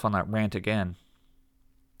just went off on that rant again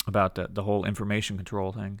about the whole information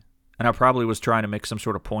control thing. And I probably was trying to make some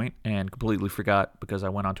sort of point and completely forgot because I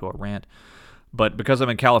went onto a rant. But because I'm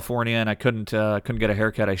in California and I couldn't get a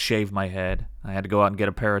haircut, I shaved my head. I had to go out and get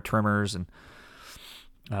a pair of trimmers and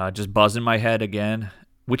just buzzing my head again,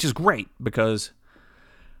 which is great because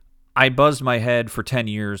I buzzed my head for 10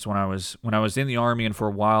 years when I was in the Army, and for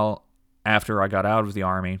a while after I got out of the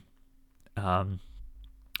Army. A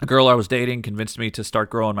girl I was dating convinced me to start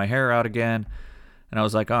growing my hair out again. And I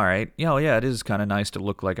was like, all right, yeah, it is kind of nice to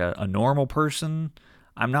look like a normal person.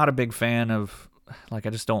 I'm not a big fan of, like, I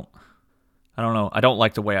don't know. I don't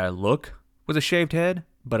like the way I look with a shaved head,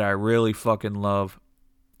 but I really fucking love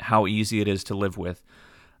how easy it is to live with.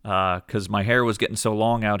 Because my hair was getting so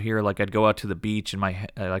long out here, like I'd go out to the beach and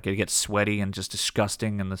it'd get sweaty and just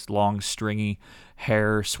disgusting, and this long stringy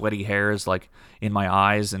hair, sweaty hair is like in my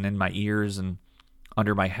eyes and in my ears and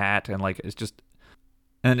under my hat, and like it's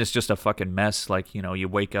just a fucking mess. Like, you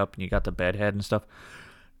wake up and you got the bed head and stuff.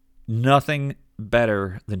 Nothing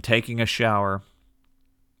better than taking a shower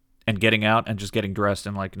and getting out and just getting dressed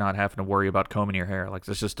and like not having to worry about combing your hair. Like,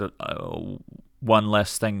 there's just a one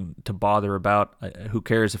less thing to bother about. Who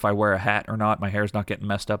cares if I wear a hat or not? My hair's not getting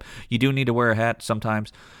messed up. You do need to wear a hat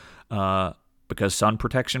sometimes because sun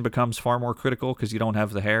protection becomes far more critical because you don't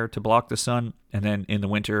have the hair to block the sun. And then in the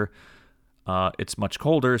winter, it's much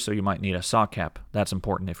colder, so you might need a sock cap. That's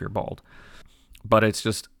important if you're bald. But it's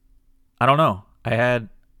just, I don't know.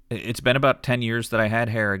 It's been about 10 years that I had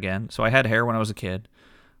hair again. So I had hair when I was a kid.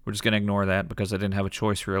 We're just going to ignore that because I didn't have a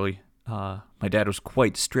choice, really. My dad was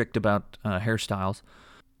quite strict about hairstyles.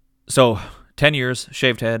 So 10 years,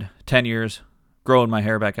 shaved head, 10 years, growing my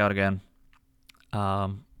hair back out again.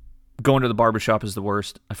 Going to the barbershop is the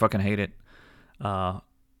worst. I fucking hate it. But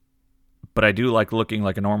I do like looking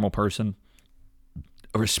like a normal person.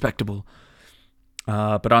 Respectable.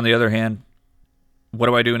 But on the other hand, what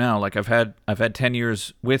do I do now? Like I've had 10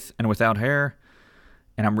 years with and without hair,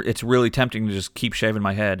 and it's really tempting to just keep shaving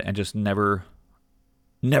my head and just never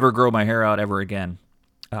grow my hair out ever again,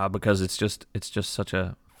 because it's just such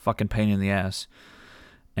a fucking pain in the ass.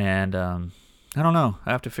 And I don't know.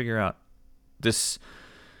 I have to figure out this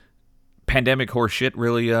pandemic horse shit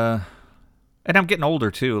really. And I'm getting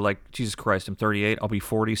older too. Like, Jesus Christ, I'm 38. I'll be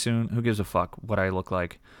 40 soon. Who gives a fuck what I look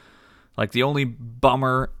like? Like, the only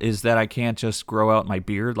bummer is that I can't just grow out my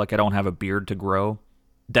beard. Like, I don't have a beard to grow.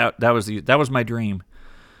 That was my dream.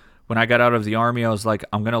 When I got out of the Army, I was like,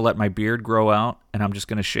 I'm going to let my beard grow out, and I'm just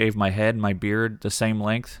going to shave my head and my beard the same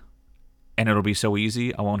length, and it'll be so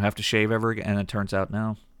easy. I won't have to shave ever again. And it turns out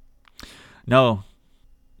no,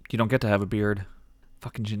 you don't get to have a beard.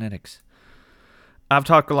 Fucking genetics. I've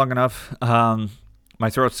talked long enough. My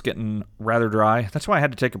throat's getting rather dry. That's why I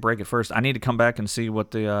had to take a break at first. I need to come back and see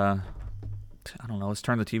what the... I don't know. Let's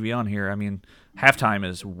turn the TV on here. I mean, halftime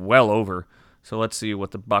is well over. So let's see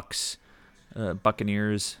what the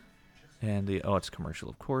Buccaneers and the... Oh, it's commercial,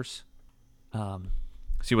 of course.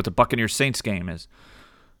 See what the Buccaneers-Saints game is.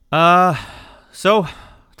 So,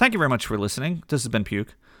 thank you very much for listening. This has been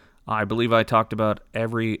Puke. I believe I talked about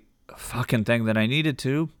every fucking thing that I needed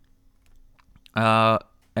to.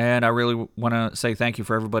 And I really want to say thank you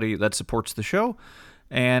for everybody that supports the show,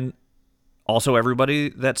 and also everybody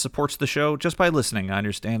that supports the show just by listening. I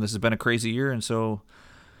understand this has been a crazy year, and so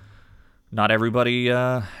not everybody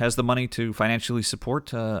has the money to financially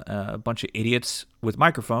support a bunch of idiots with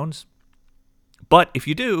microphones. But if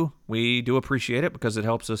you do, we do appreciate it, because it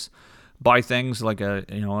helps us buy things like a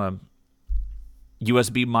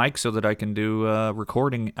USB mic so that I can do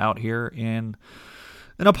recording out here in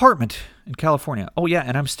an apartment in California. Oh yeah,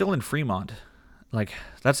 and I'm still in Fremont. Like,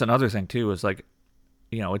 that's another thing too, is like,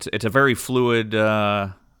 it's a very fluid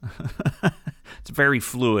it's very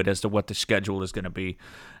fluid as to what the schedule is going to be.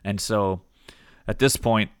 And so at this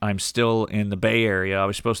point, I'm still in the Bay Area. I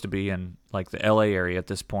was supposed to be in like the LA area at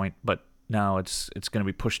this point, but now it's going to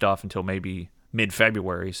be pushed off until maybe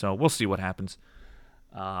mid-February. So we'll see what happens.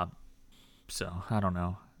 So I don't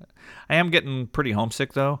know. I am getting pretty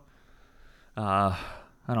homesick though.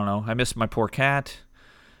 I don't know. I miss my poor cat,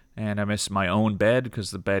 and I miss my own bed,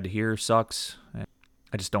 because the bed here sucks.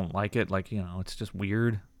 I just don't like it. Like, it's just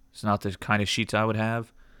weird. It's not the kind of sheets I would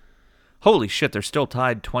have. Holy shit, they're still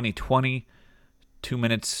tied 20-20. 2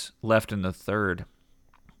 minutes left in the third.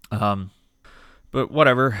 But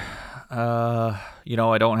whatever. I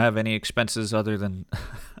don't have any expenses other than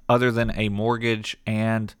a mortgage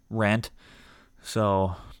and rent.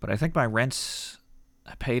 So, but I think my rent's...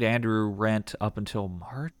 I paid Andrew rent up until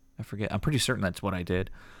March. I forget. I'm pretty certain that's what I did.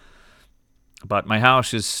 But my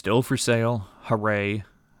house is still for sale. Hooray.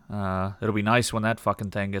 It'll be nice when that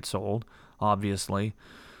fucking thing gets sold, obviously.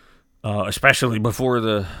 Especially before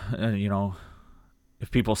if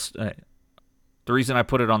people... the reason I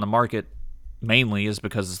put it on the market mainly is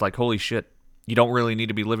because it's like, holy shit, you don't really need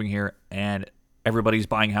to be living here, and everybody's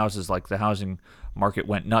buying houses. Like, the housing market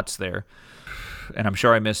went nuts there. And I'm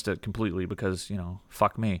sure I missed it completely because,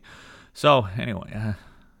 fuck me. So, anyway,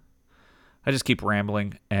 I just keep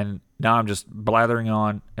rambling, and now I'm just blathering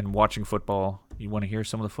on and watching football. You want to hear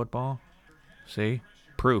some of the football? See?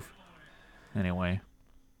 Proof. Anyway.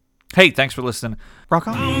 Hey, thanks for listening. Rock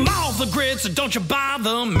on. I'm off the grid, so don't you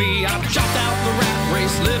bother me. I've chopped out the rat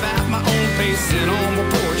race, live at my own pace, sit on my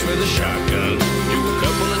porch with a shotgun, do a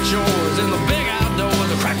couple of chores in the big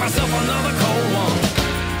outdoors, and crack myself another cold one.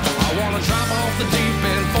 I wanna drop off the deep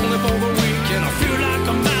end, only for the weekend. I feel like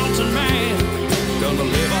a mountain man, gonna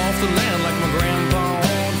live off the land like my grandpa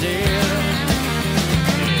did.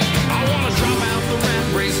 I wanna drop out the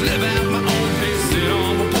rat race, live at my own pace, sit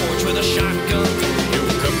on the porch with a shotgun, do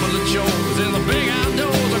a couple of chores in the big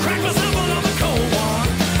outdoors, I crack myself another cold one.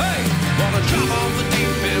 Hey, wanna drop off the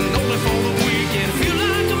deep end, only for the weekend. Feel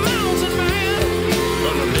like a mountain man,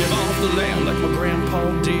 gonna live off the land like my grandpa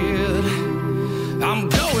did. I'm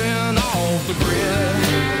going off the grid.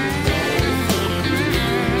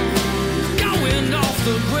 Going off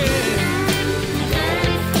the grid.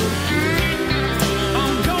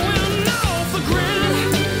 I'm going off the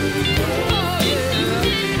grid. Oh yeah.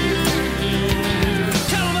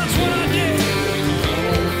 Tell them that's what I did.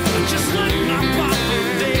 Just like my papa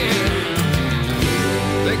did.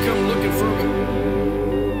 They come looking for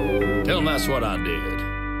me. Tell them that's what I did.